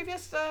thought your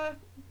previous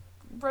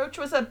Roach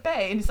was a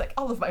bay, and he's like,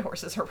 all of my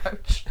horses are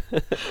Roach.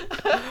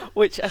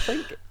 Which I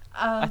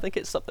think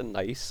it's something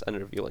nice and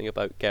revealing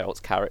about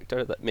Geralt's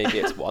character, that maybe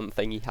it's one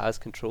thing he has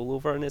control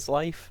over in his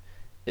life,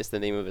 it's the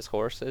name of his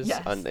horses,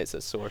 Yes. and it's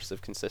a source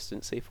of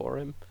consistency for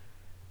him.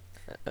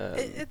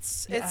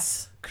 It's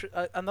Yes.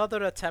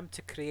 another attempt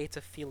to create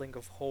a feeling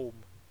of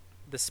home,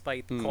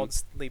 despite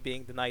constantly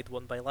being denied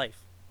one by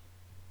life.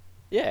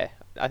 Yeah,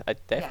 I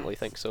definitely Yes.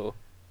 think so.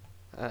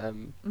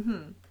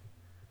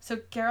 So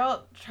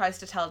Geralt tries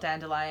to tell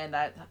Dandelion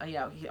that, I'm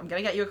going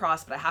to get you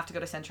across, but I have to go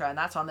to Sintra, and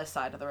that's on this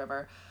side of the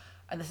river.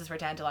 And this is where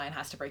Dandelion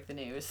has to break the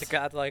news. The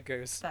Gadline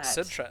goes, That-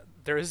 Sintra,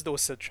 there is no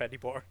Sintra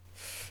anymore.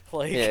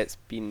 Like, Yeah, it's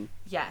been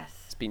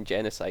Yes.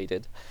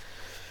 genocided.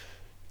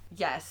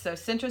 Yes, so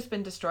Sintra's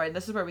been destroyed, and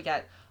this is where we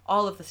get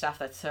all of the stuff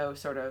that's so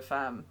sort of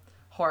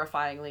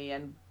horrifyingly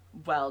and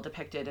well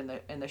depicted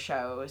in the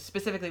show.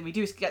 Specifically, we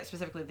do get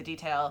specifically the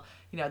detail,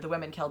 the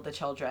women killed the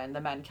children,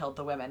 the men killed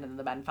the women, and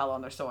the men fell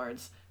on their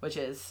swords, which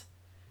is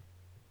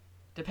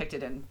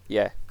depicted in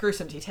Yeah,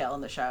 gruesome detail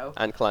in the show.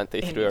 and Calanthe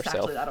In threw exactly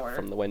herself that order.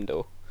 from the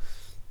window.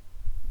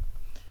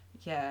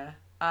 Yeah.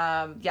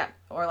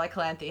 Or like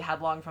Calanthe,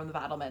 headlong from the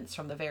battlements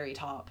from the very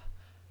top.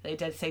 They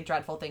did say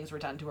dreadful things were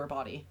done to her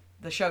body.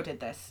 The show did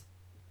this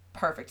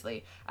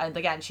perfectly. And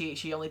again,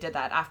 she only did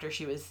that after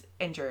she was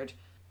injured,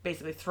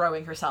 basically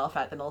throwing herself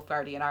at the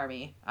Nilfgaardian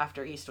army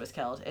after East was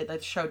killed.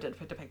 The show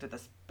depicted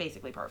this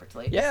basically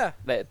perfectly. yeah,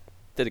 They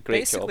did a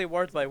great basically job.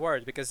 word by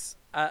word, because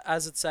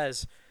as it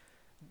says,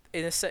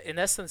 in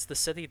essence, the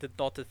city did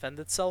not defend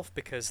itself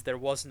because there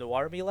was no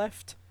army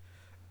left.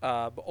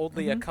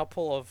 Only a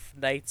couple of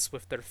knights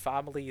with their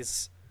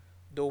families,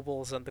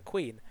 nobles, and the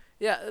queen.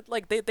 Yeah,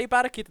 like they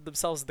barricaded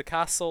themselves in the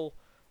castle,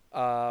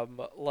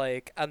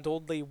 and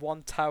only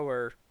one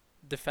tower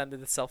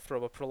defended itself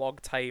from a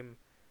prolonged time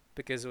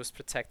because it was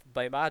protected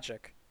by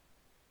magic.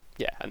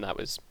 Yeah, and that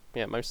was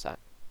Mousesack.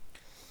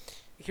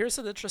 Here's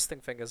an interesting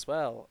thing as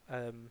well.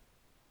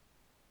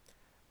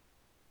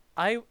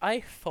 I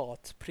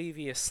thought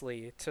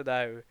previously to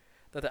now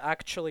that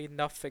actually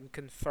nothing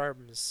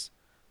confirms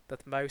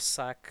that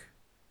Mousesack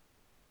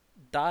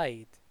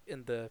died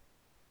in the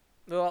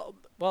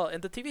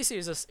in the TV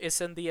series.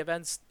 It's in the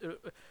events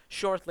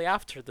shortly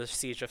after the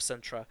siege of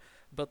Sintra,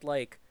 but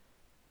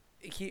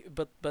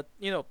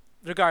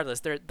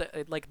regardless,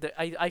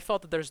 I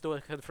thought that there's no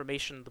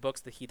confirmation in the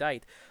books that he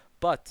died,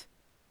 but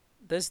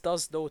this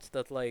does note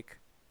that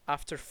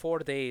after 4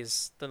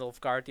 days the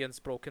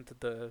Nilfgaardians broke into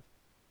the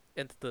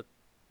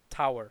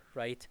tower,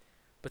 right?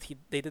 But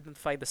they didn't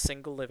find a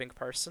single living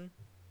person,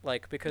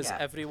 because Yeah.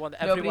 everyone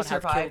Nobody had killed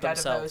survived out of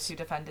themselves. those who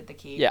defended the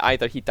keep. Yeah,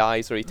 either he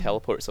dies or he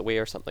teleports away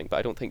or something, but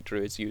I don't think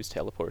druids use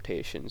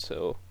teleportation,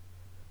 so...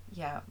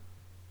 Yeah.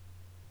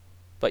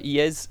 But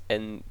he is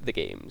in the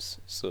games,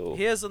 so...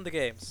 He is in the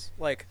games,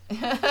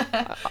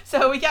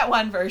 So we get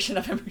one version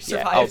of him who Yeah,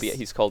 survives. albeit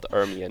he's called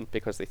Ermion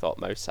because they thought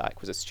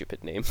Mousesack was a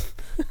stupid name.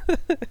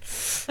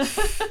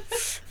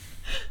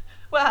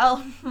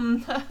 Well,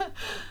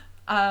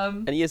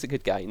 And he is a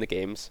good guy in the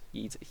games.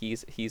 He's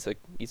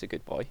a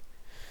good boy.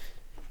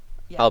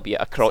 yeah.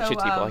 Albeit a crotchety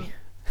So, boy.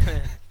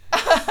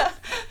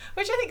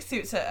 which I think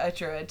suits a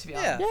druid, to be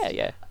Yeah. honest.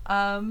 Yeah.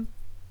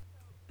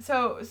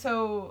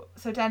 So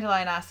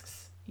Dandelion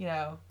asks,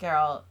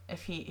 Geralt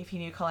if he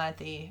knew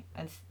Calanthe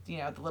and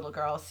the little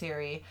girl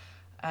Ciri,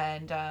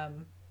 and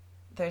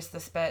there's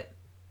this bit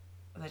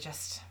that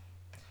just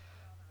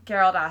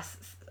Geralt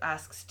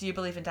asks, do you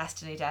believe in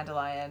destiny,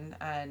 Dandelion?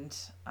 And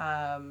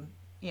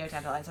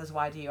Dandelion says,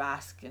 why do you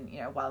ask? And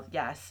well,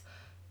 yes.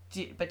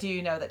 But do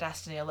you know that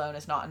destiny alone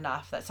is not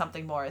enough? That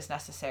something more is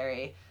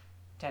necessary?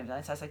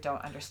 Dandelion says, I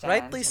don't understand.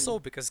 Rightly And, so,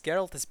 because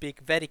Geralt is being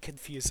very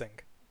confusing.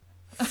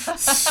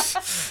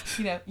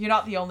 You're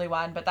not the only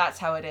one, but that's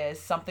how it is.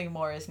 Something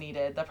more is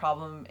needed. The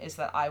problem is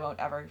that I won't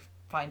ever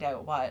find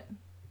out what,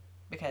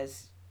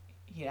 because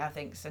he now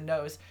thinks and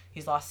knows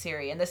he's lost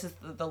Ciri, and this is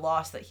the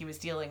loss that he was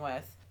dealing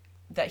with.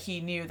 That he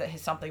knew that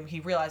he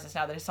realizes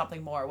now that his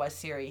something more was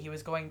Ciri. He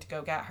was going to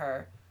go get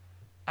her,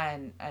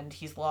 and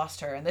he's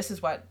lost her, and this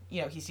is what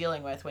he's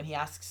dealing with when he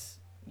asks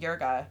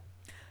Yurga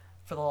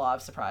for the law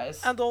of surprise.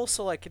 And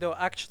also,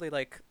 actually,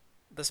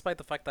 despite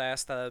the fact that I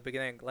asked that at the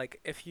beginning,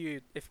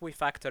 if we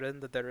factor in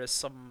that there is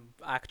some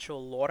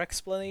actual lore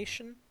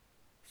explanation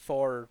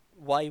for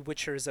why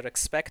Witchers are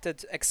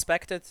expected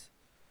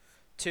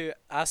to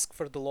ask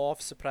for the law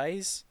of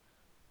surprise,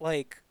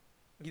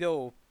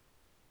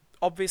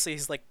 obviously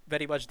he's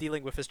very much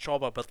dealing with his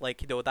trauma, but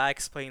that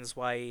explains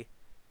why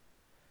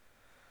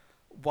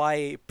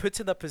put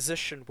in a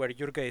position where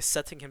Yurga is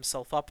setting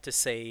himself up to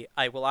say,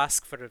 I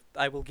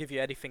will give you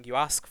anything you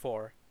ask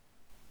for.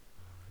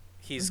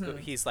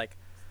 He's like,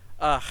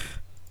 ugh,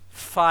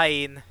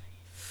 fine,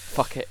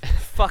 Fuck it.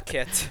 fuck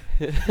it.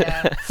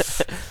 Yeah.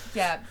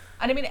 Yeah.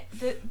 And I mean,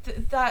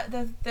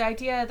 the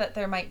idea that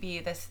there might be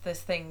this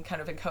thing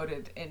kind of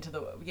encoded into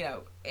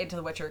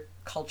the Witcher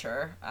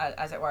culture,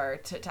 as it were,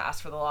 to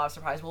ask for the law of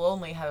surprise will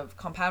only have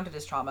compounded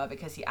his trauma,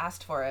 because he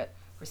asked for it,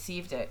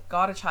 received it,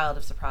 got a child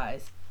of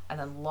surprise, and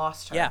then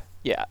lost her. Yeah.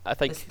 Yeah, I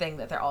think This thing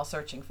that they're all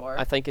searching for.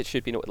 I think it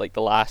should be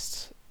the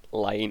last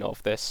line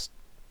of this,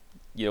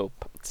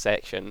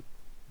 section,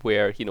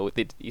 where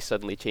he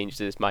suddenly changed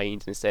his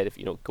mind, instead of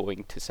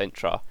going to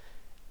Sintra,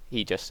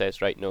 he just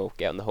says, right, no,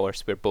 get on the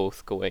horse, we're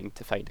both going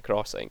to find a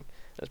crossing.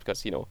 That's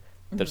because,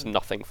 there's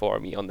nothing for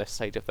me on this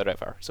side of the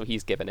river. So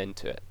he's given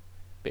into it,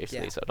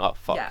 basically. Yeah. So, not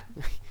fuck. Yeah.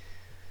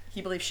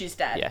 He believes she's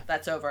dead. Yeah.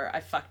 That's over. I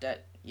fucked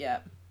it. Yeah.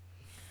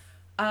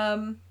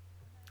 And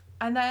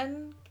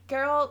then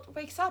Geralt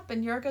wakes up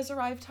and Yurga's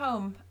arrived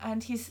home,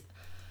 and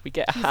We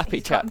get a happy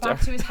he's gotten chapter.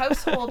 back to his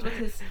household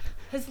with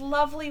his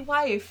lovely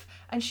wife,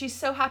 and she's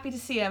so happy to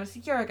see him. It's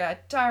Yurga,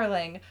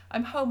 darling,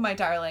 I'm home, my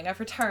darling. I've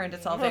returned.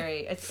 It's all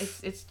very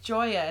it's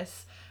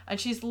joyous. And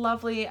she's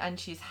lovely and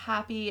she's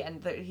happy,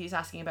 and he's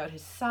asking about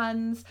his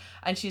sons,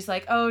 and she's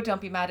like, oh,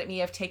 don't be mad at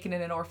me, I've taken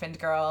in an orphaned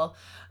girl.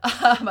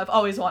 I've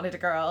always wanted a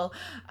girl.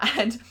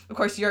 And of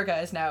course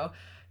Yurga is now,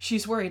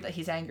 she's worried that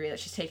he's angry that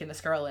she's taken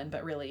this girl in,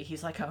 but really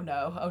he's like, oh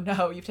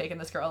no, you've taken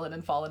this girl in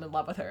and fallen in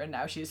love with her, and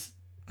now she's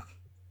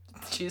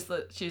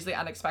the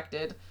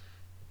unexpected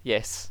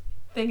Yes.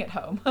 thing at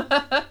home.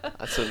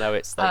 And so now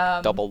it's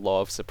like double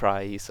law of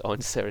surprise on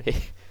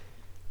Ciri.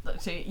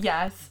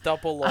 Yes.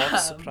 Double law of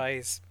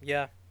surprise.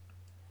 Yeah.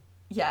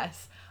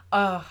 Yes.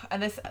 Oh,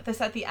 and this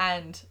at the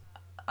end,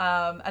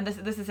 and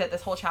this is it.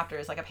 This whole chapter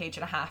is like a page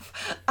and a half.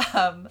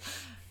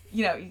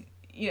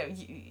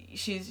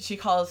 She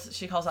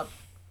calls up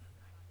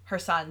her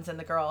sons and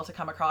the girl to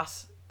come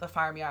across the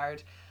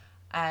farmyard,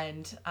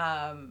 and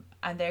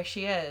there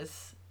she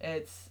is.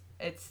 It's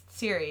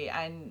Ciri,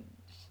 and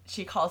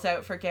she calls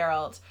out for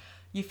Geralt.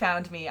 You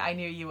found me. I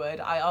knew you would.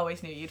 I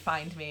always knew you'd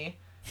find me.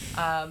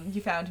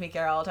 You found me,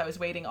 Geralt. I was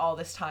waiting all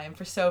this time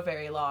for so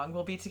very long.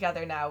 We'll be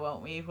together now,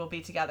 won't we? We'll be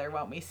together,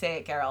 won't we? Say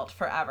it, Geralt,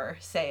 forever.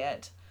 Say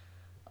it.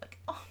 Like,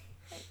 oh,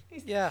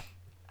 Yeah.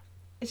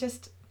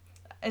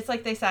 It's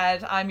like they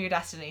said, I'm your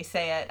destiny.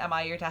 Say it. Am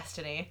I your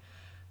destiny?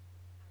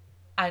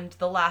 And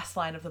the last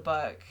line of the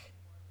book,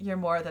 you're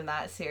more than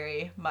that,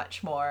 Ciri.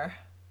 Much more.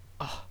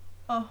 Oh.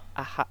 Oh.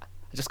 I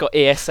just got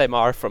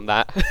ASMR from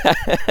that.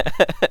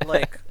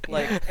 like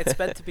it's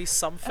meant to be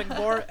something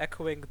more,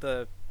 echoing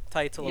the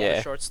title of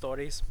the short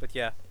stories, but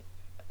yeah.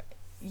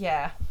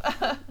 Yeah.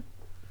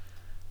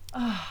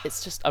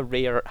 It's just a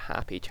rare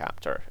happy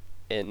chapter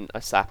in a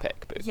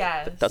Sapek book.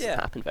 Yes. That doesn't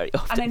happen very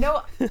often.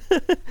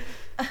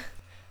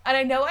 And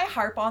I know I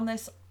harp on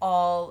this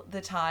all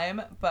the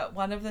time, but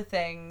one of the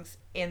things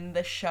in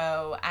the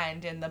show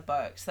and in the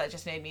books that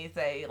just made me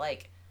say,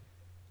 like,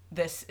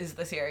 this is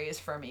the series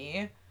for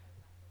me,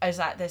 is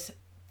that this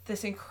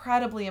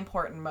incredibly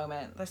important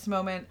moment, this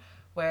moment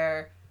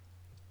where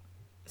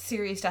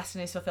Ciri's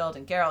destiny is fulfilled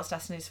and Geralt's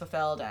destiny is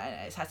fulfilled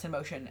and it sets in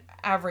motion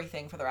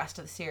everything for the rest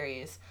of the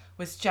series,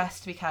 was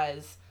just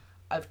because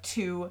of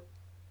two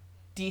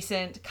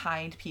decent,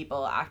 kind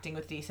people acting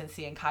with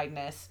decency and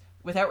kindness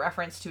without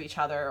reference to each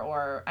other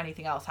or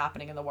anything else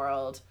happening in the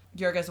world.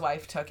 Yurga's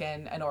wife took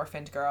in an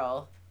orphaned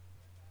girl.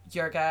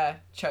 Yurga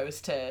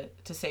chose to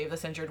save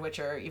this injured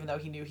Witcher, even though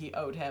he knew he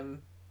owed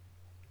him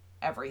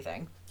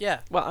everything. Yeah.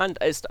 Well, and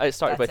it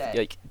started with,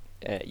 That's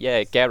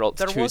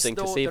Geralt choosing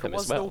to save him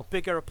as well. There was no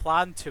bigger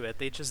plan to it.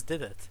 They just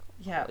did it.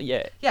 Yeah.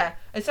 Yeah. Yeah.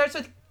 It starts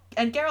with,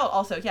 and Geralt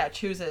also,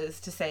 chooses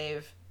to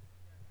save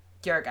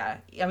Yurga.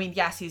 I mean,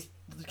 yes, he's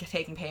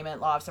taking payment,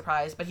 law of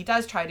surprise, but he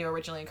does try to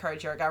originally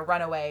encourage Yurga,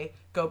 run away,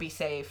 go be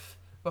safe,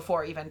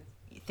 before even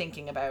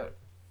thinking about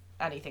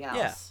anything else.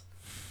 Yeah.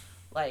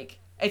 Like,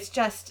 it's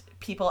just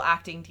people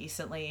acting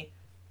decently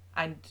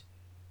and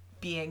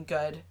being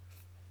good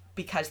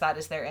because that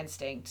is their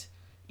instinct,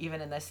 even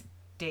in this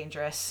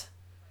dangerous,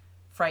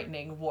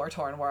 frightening,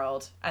 war-torn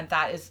world. And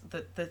that is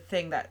the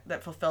thing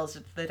that fulfills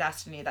the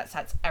destiny that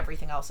sets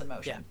everything else in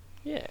motion.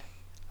 Yeah.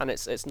 And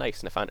it's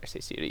nice in a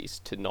fantasy series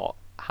to not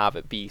have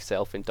it be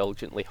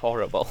self-indulgently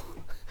horrible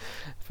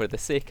for the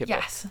sake of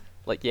it.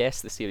 Like,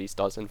 yes, the series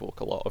does invoke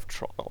a lot of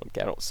trauma on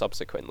Geralt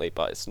subsequently,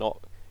 but it's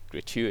not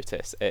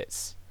gratuitous.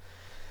 There's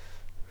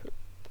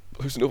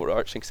an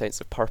overarching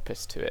sense of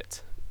purpose to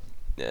it.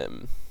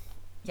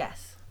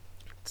 Yes.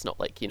 It's not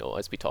like,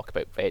 as we talk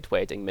about Red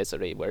Wedding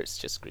misery, where it's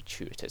just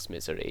gratuitous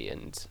misery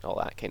and all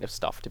that kind of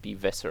stuff to be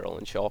visceral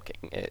and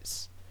shocking.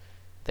 It's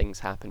things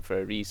happen for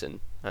a reason,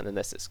 and in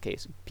this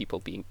case, people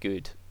being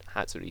good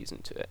has a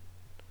reason to it.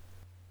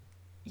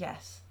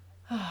 Yes.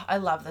 I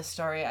love this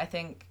story. I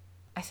think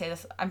I say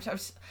this, I'm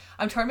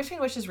torn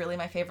between which is really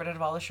my favorite out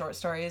of all the short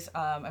stories.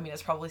 I mean,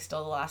 it's probably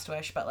still The Last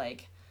Wish, but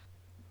like,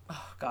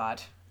 oh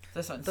god,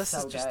 this one's so good. This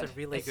is just a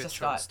really good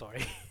short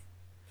story.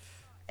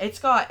 It's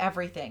got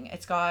everything.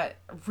 It's got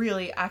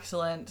really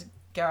excellent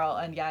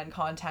Geralt and Yen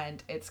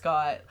content. It's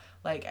got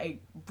like a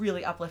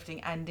really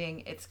uplifting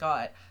ending. It's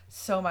got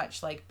so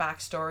much like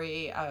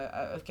backstory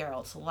of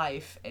Geralt's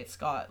life. It's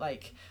got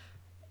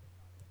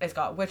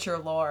Witcher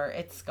lore.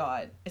 It's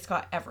got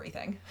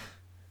everything.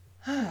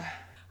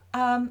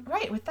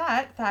 Right, with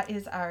that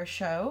is our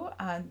show.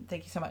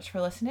 Thank you so much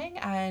for listening,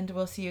 and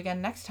we'll see you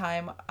again next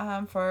time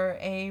for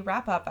a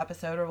wrap-up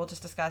episode, where we'll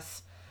just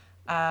discuss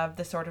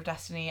the Sword of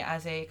Destiny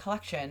as a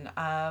collection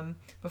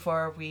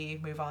before we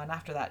move on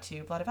after that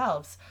to Blood of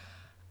Elves.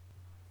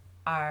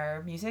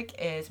 Our music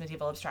is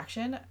Medieval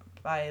Abstraction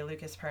by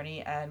Lucas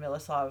Perney and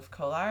Miloslav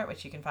Kolar,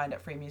 which you can find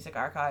at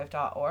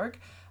freemusicarchive.org,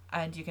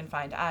 and you can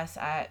find us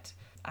at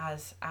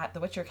as at The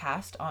Witcher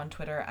Cast on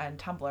Twitter and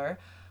Tumblr,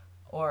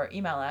 or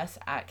email us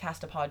at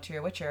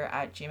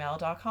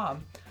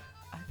castapodtoyourwitcher@gmail.com.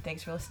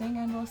 Thanks for listening,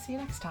 and we'll see you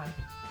next time.